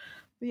show.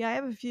 But yeah, I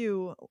have a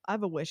few. I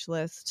have a wish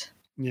list.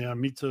 yeah,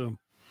 me too.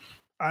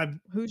 I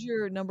Who's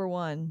your number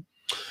one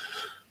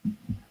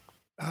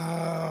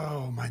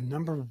my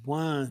number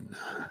one.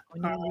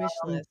 on your wish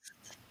Um, list?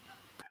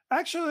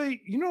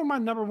 actually, you know what my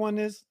number one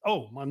is?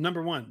 Oh, my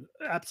number one,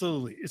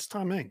 absolutely, it's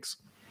Tom Hanks.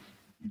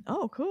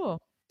 Oh, cool.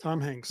 Tom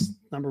Hanks,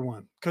 number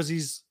one,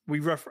 because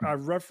I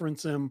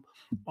reference him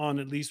on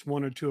at least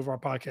 1 or 2 of our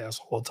podcasts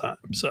all the time.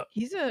 So,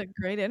 He's a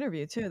great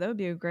interview too. That would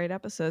be a great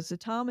episode. So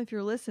Tom, if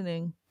you're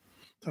listening,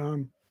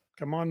 Tom,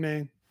 come on,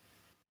 man,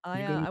 you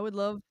can. I would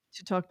love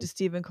to talk to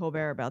Stephen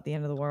Colbert about the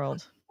end of the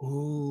world.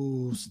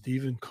 Ooh,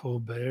 Stephen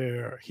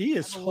Colbert. He I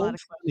is have a so lot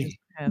of questions funny.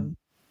 for him.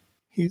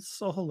 He's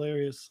so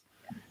hilarious.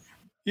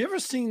 You ever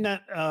seen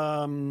that?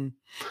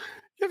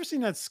 You ever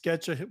seen that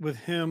sketch with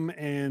him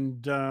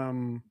and uh,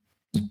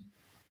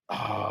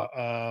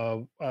 uh,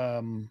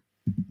 um,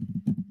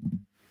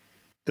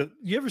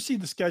 you ever see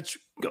the sketch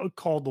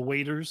called "The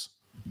Waiters"?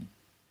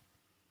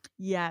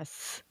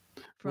 Yes,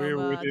 Where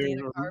from were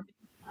Dana there? Carvey.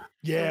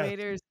 The Yeah,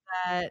 waiters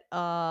that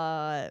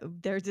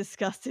they're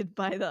disgusted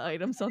by the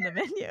items on the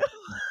menu.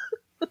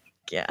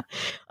 Yeah.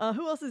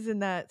 Who else is in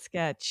that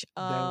sketch?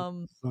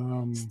 that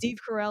was Steve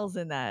Carell's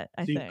in that,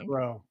 I Steve think.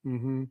 Carell.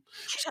 Yeah,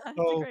 it's a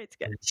So great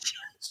funny. sketch.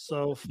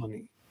 So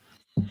funny.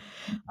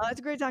 It's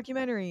a great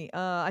documentary.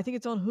 I think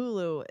it's on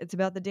Hulu. It's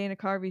about the Dana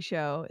Carvey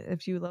show.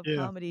 If you love Yeah,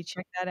 comedy,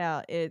 check that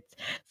out. It's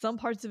some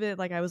parts of it,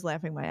 like I was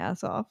laughing my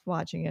ass off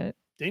watching it.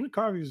 Dana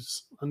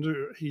Carvey's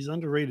he's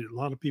underrated. A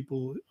lot of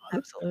people.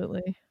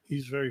 Absolutely.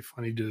 He's a very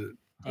funny dude.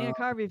 Dana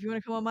Carvey, if you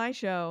want to come on my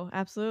show,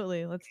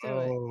 absolutely. Let's do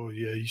it. Oh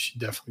yeah, you should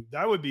definitely.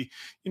 That would be.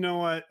 You know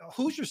what?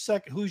 Who's your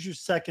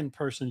second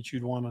person that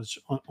you'd want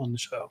on the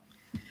show?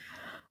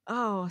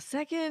 Oh,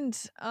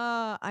 second,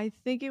 I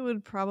think it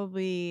would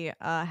probably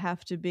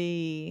have to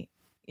be,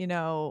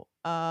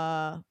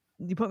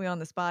 you put me on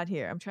the spot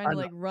here. I'm trying I to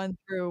know. like run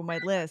through my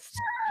list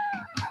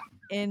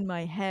in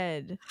my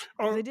head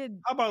because I Or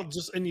did. how about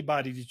just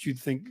anybody that you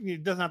think?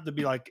 It doesn't have to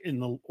be like in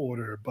the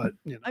order, but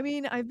I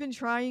mean, I've been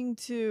trying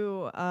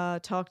to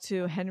talk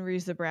to Henry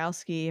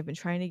Zabrowski. I've been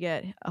trying to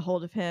get a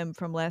hold of him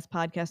from last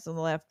podcast on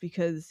the left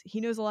because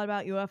he knows a lot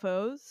about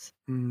UFOs.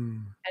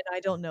 Mm, And I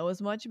don't know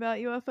as much about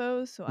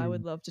UFOs, so I mm,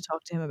 would love to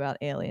talk to him about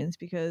aliens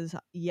because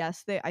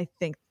yes, I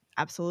think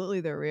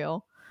absolutely they're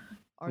real.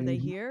 Are they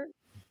mhm. here?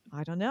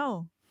 I don't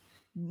know.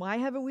 Why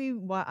haven't we?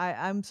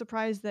 I'm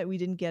surprised that we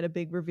didn't get a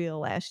big reveal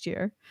last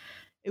year.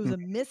 It was a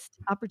missed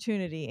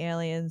opportunity,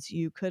 aliens.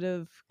 You could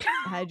have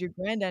had your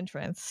grand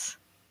entrance.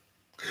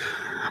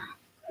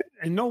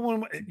 And no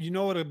one,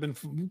 would have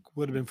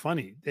been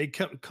funny. They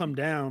come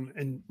down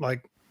and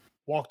like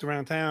walked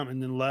around town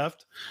and then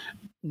left.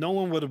 No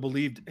one would have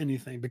believed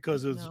anything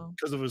because No.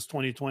 it was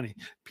 2020.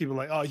 People are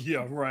like, oh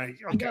yeah, right,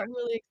 I okay. got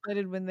really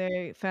excited when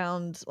they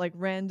found like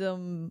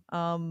random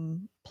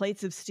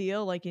plates of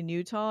steel, like in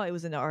Utah. It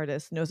was an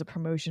artist and it was a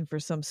promotion for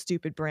some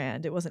stupid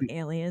brand. It wasn't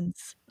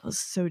aliens. I was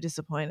so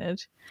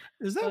disappointed.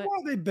 Is that But why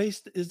they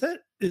based? Is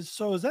that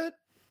that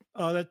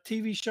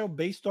TV show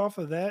based off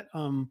of that?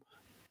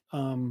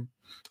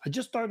 I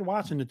just started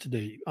watching it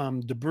today.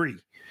 Debris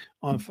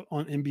on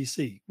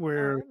NBC. oh, I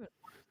Where haven't watched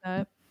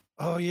that.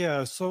 oh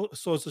yeah, so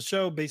it's a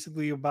show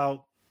basically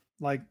about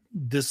like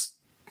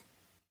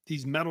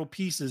these metal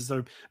pieces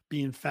are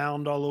being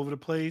found all over the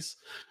place,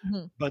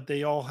 Mhm. but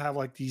they all have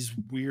like these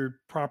weird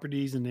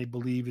properties, and they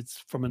believe it's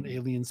from an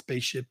alien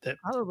spaceship that.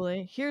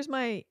 Probably. Here's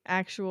my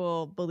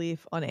actual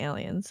belief on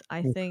aliens.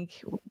 I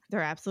think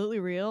they're absolutely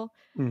real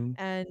Mhm.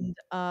 and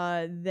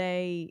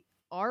they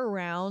are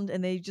around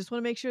and they just want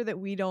to make sure that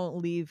we don't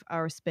leave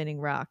our spinning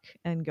rock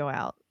and go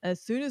out. As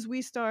soon as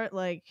we start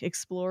like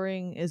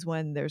exploring is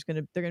when they're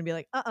going to be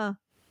like,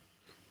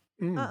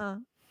 Mm. uh-uh.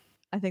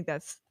 I think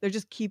they're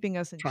just keeping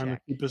us in Trying to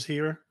check. keep us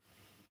here.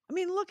 I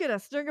mean, look at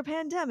us during a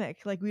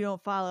pandemic. Like we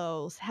don't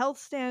follow health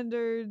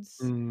standards.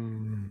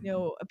 Mm.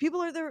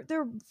 People are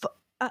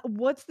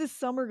what's this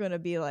summer going to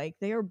be like?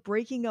 They are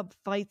breaking up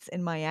fights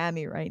in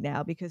Miami right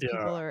now because Yeah,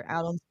 people are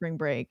out on spring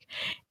break.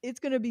 It's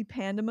going to be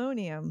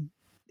pandemonium.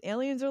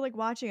 Aliens are like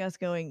watching us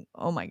going,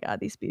 "Oh my god,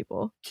 these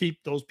people.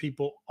 keep those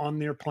people on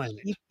their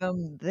planet. Keep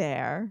them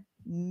there."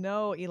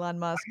 No, Elon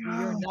Musk, we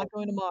are Oh, not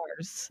going to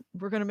Mars.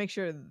 We're going to make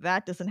sure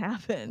that doesn't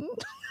happen.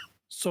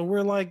 so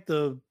we're like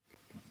the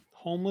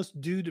homeless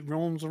dude that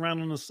roams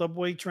around on the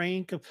subway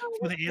train Oh, for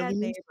we're the like that aliens.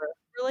 neighbor.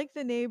 We're like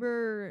the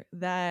neighbor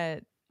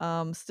that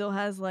still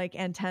has like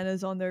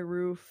antennas on their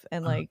roof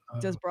and like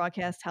does Uh,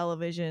 broadcast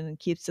television and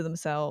keeps to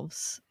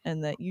themselves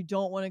and that you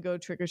don't want to go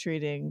trick or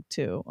treating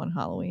to on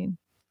Halloween.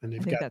 and I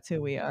they've think got that's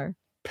who we are.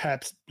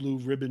 Pabst Blue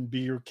Ribbon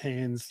beer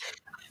cans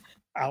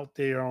out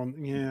there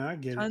on. Yeah, I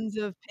get it. Tons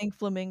of pink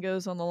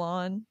flamingos on the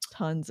lawn,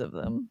 tons of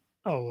them.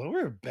 Oh, well,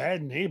 we're a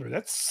bad neighbor.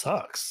 That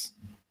sucks.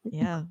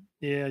 Yeah.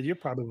 Yeah, you're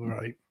probably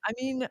right. I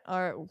mean,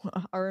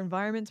 our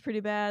environment's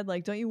pretty bad.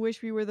 Like, don't you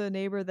wish we were the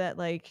neighbor that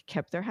like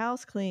kept their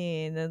house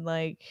clean and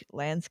like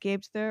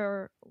landscaped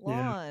their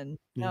Yeah, lawn?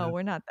 No, yeah.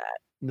 we're not that.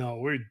 No,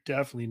 we're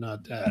definitely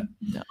not that.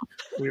 No.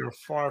 We are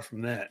far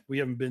from that. We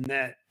haven't been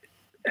that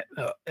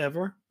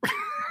ever.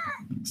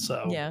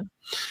 So Yeah.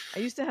 I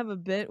used to have a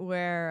bit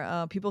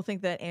where people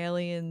think that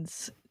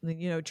aliens, like,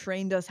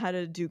 trained us how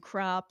to do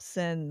crops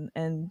and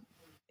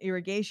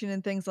irrigation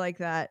and things like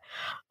that.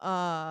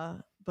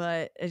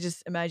 But I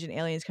just imagine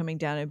aliens coming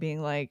down and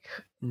being like,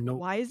 nope.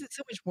 "Why is it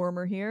so much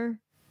warmer here?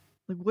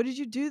 Like, what did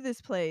you do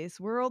this place?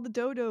 Where are all the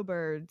dodo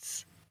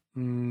birds?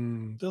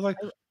 They're like,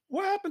 I-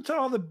 what happened to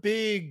all the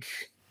big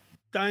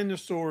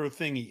dinosaur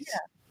thingies?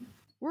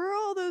 Where are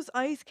all those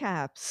ice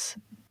caps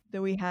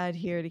that we had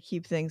here to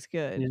keep things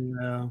good?"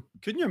 Yeah.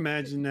 Couldn't you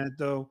imagine that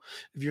though?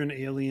 If you're an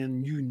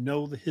alien, you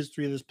know the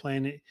history of this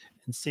planet,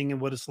 and seeing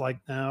what it's like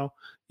now,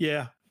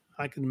 yeah,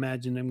 I can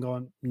imagine them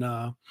going,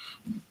 "Nah,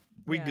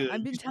 we Yeah, good."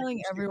 I've been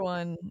telling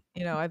everyone,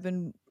 I've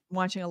been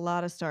watching a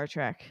lot of Star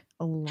Trek,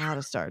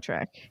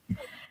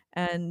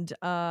 and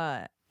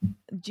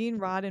Gene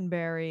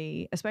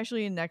Roddenberry,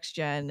 especially in Next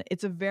Gen,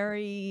 it's a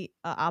very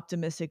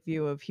optimistic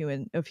view of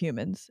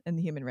humans and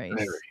the human race.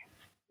 Very,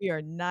 We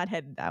are not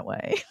headed that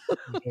way.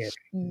 very.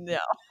 No.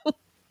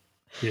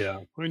 Yeah,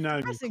 we're It's not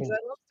even depressing 'cause close.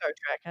 I love Star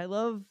Trek. I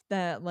love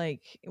that,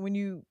 like, when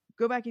you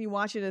go back and you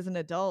watch it as an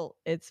adult,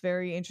 it's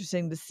very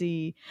interesting to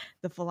see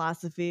the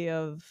philosophy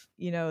of,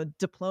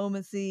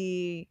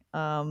 diplomacy,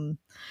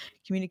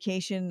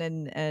 communication,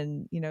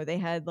 and they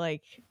had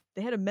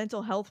a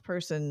mental health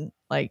person,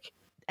 like,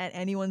 at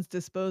anyone's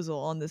disposal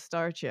on the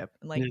starship,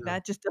 and, like, Yeah,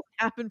 that just doesn't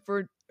happen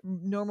for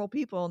normal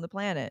people on the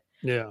planet.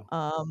 yeah.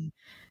 Um,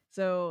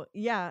 so,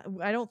 yeah,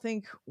 I don't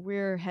think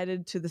we're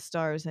headed to the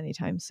stars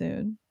anytime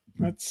soon.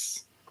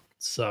 That's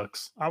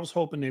sucks. I was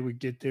hoping they would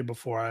get there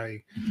before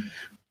I,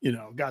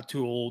 got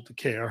too old to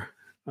care.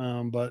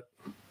 But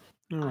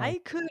oh, I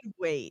could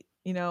wait.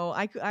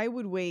 I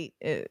would wait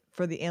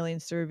for the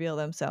aliens to reveal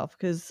themselves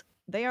because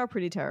they are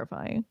pretty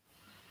terrifying.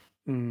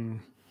 mm,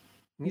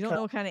 You don't okay.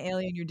 know what kind of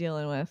alien you're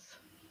dealing with.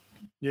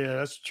 Yeah,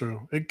 that's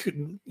true. It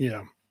couldn't.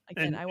 Yeah,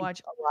 Again, and I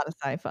watch a lot of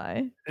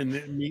sci-fi.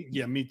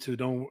 me too.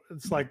 Don't.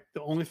 It's like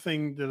the only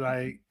thing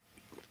that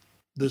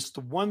this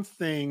the one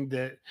thing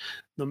that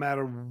no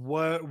matter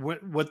what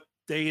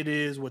day it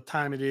is, what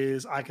time it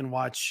is, I can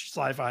watch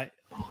sci-fi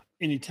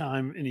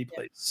anytime, any Yeah,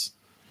 place.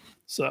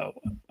 So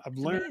I've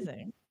it's learned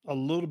amazing. a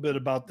little bit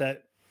about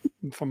that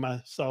for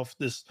myself.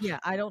 This Yeah,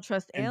 I don't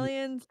trust and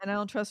aliens and I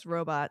don't trust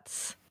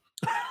robots.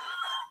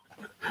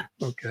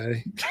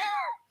 okay,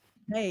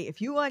 Hey,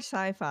 if you watch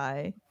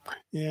sci-fi,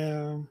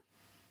 yeah,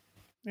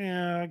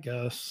 yeah, I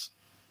guess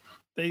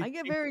I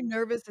get very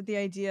nervous at the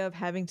idea of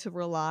having to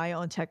rely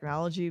on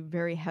technology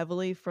very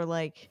heavily for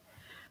like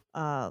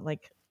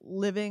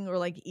living or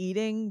like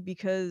eating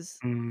because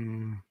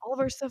mm, all of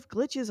our stuff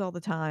glitches all the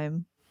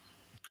time.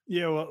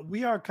 yeah, well,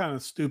 we are kind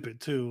of stupid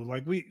too.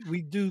 Like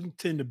we do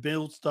tend to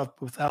build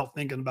stuff without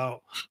thinking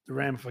about the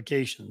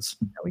ramifications.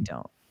 No, we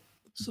don't.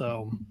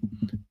 So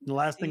the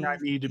last thing I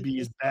need to These be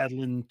is systems.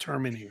 battling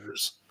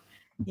Terminators.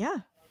 Yeah.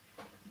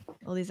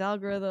 All these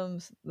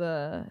algorithms,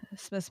 the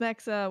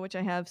Smexa, which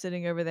I have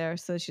sitting over there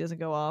so she doesn't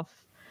go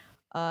off.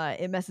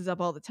 It messes up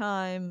all the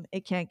time.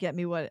 It can't get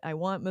me what I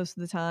want most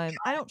of the time.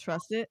 I don't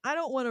trust it. I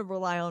don't want to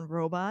rely on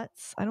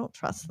robots. I don't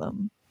trust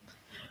them.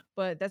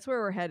 But that's where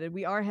we're headed.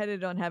 We are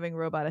headed on having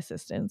robot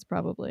assistants,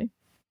 probably.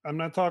 I'm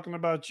not talking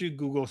about you,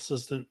 Google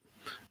Assistant.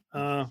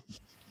 Uh,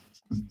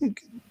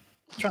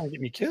 trying to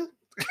get me killed.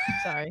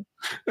 Sorry.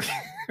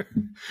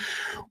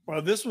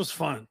 Well, this was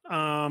fun.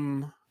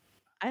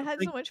 I had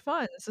so Thank, much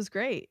fun. This is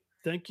great.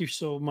 thank you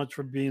so much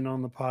for being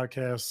on the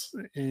podcast,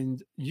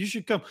 and you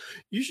should come.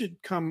 You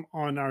should come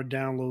on our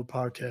download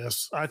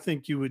podcast. I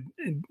think you would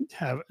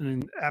have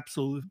an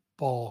absolute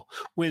ball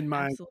when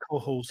my Absolutely.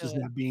 co-host is Do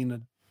it. not being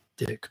a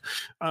dick.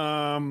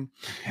 Um,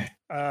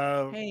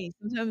 uh, Hey,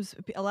 sometimes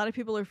a lot of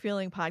people are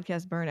feeling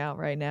podcast burnout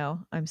right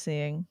now. I'm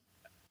seeing.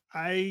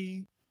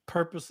 I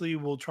purposely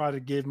will try to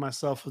give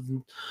myself as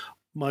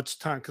much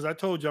time because I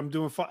told you I'm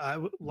doing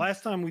five.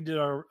 Last time we did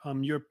our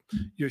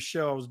your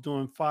show, I was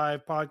doing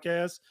 5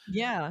 podcasts.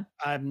 Yeah.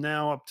 I'm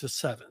now up to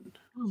 7.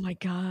 Oh my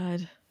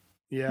God.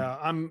 Yeah,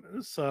 I'm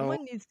so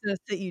Someone needs to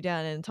sit you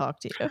down and talk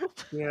to you.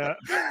 yeah.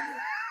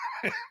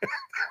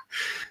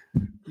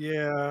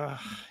 Yeah,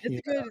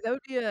 It's yeah, good. That would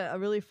be a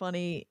really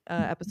funny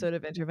episode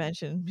of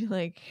Intervention. Be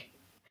like,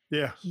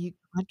 yeah. he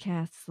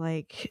podcasts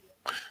like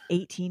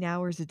 18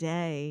 hours a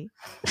day.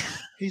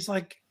 He's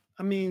like,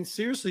 I mean,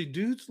 seriously,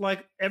 dude's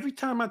like every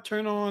time I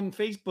turn on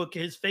Facebook,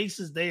 his face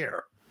is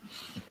there.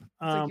 It's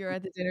like Um, you're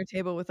at the dinner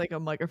table with like a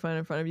microphone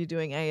in front of you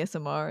doing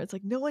ASMR. It's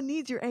like no one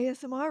needs your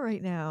ASMR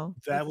right now.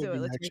 that Let's would do it. be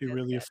Let's make actually that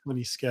really a sketch.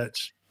 funny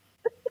sketch.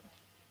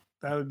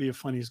 That would be a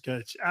funny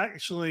sketch.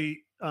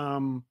 Actually,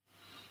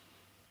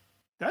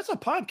 that's a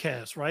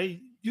podcast, right?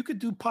 You could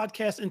do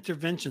podcast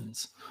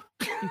interventions.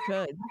 You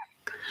could.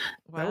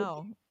 That would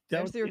Wow.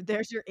 that would be,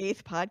 There's your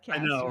 8th I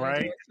podcast. know, You want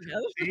to do right? it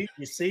together?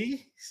 See, you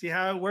see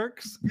how it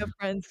works? We have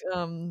friends.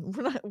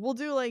 We'll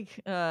do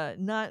like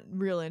not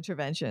real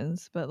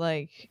interventions, but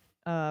like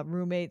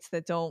roommates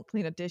that don't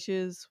clean up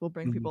dishes. We'll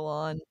bring Mhm. people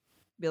on,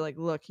 be like,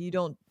 look, you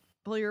don't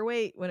pull your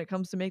weight when it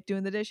comes to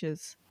doing the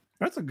dishes.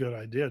 That's a good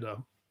idea,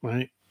 though,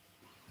 right?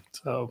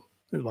 So,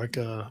 like,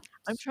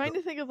 I'm trying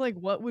to think of like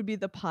what would be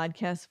the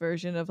podcast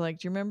version of like,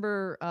 do you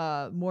remember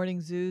Morning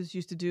Zoos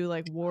used to do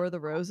like War of the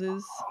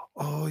Roses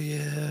oh or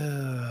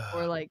yeah,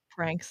 like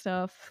prank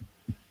stuff?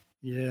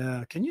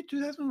 yeah. Can you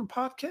do that on a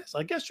podcast?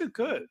 I guess you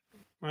could,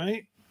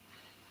 right?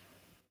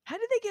 How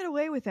did they get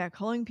away with that?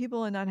 Calling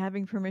people and not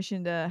having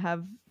permission to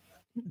have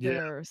Yeah.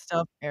 their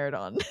stuff aired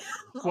on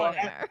Well, on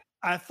air.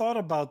 I thought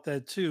about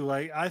that too.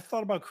 Like, I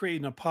thought about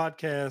creating a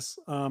podcast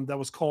that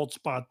was called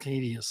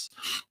Spontaneous,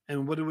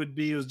 and what it would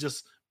be was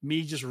just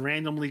me just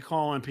randomly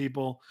calling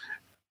people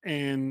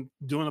and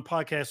doing a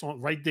podcast on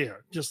right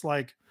there, just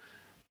like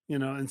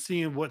and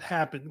seeing what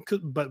happened.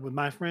 But with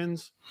my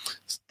friends,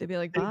 They'd be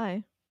like, they,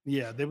 bye.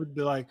 yeah, they would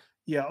be like,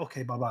 yeah,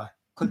 okay, bye bye.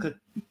 Click.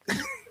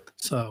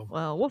 So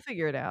Well, we'll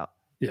figure it out.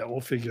 yeah,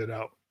 we'll figure it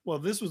out. Well,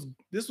 this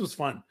was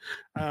fun.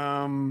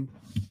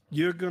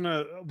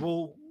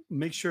 We'll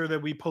make sure that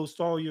we post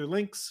all your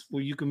links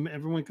where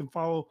everyone can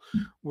follow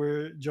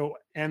where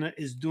Joanna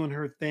is doing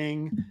her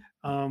thing.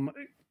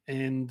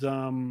 And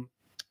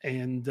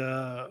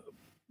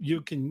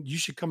you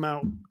should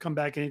come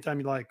back anytime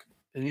you like.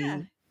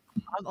 Yeah.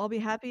 I'll be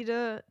happy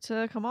to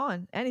come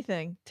on.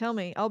 Anything. Tell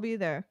me. I'll be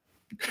there.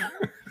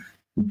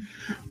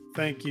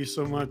 Thank you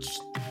so much.